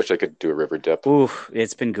crazy. I wish I could do a river dip. Ooh,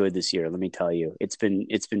 it's been good this year. Let me tell you, it's been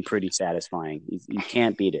pretty satisfying. You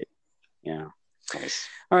can't beat it. Yeah. Nice.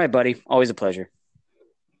 All right, buddy. Always a pleasure.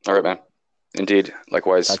 All right, man. Indeed.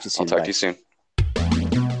 Likewise. Talk to you soon. I'll talk to you soon.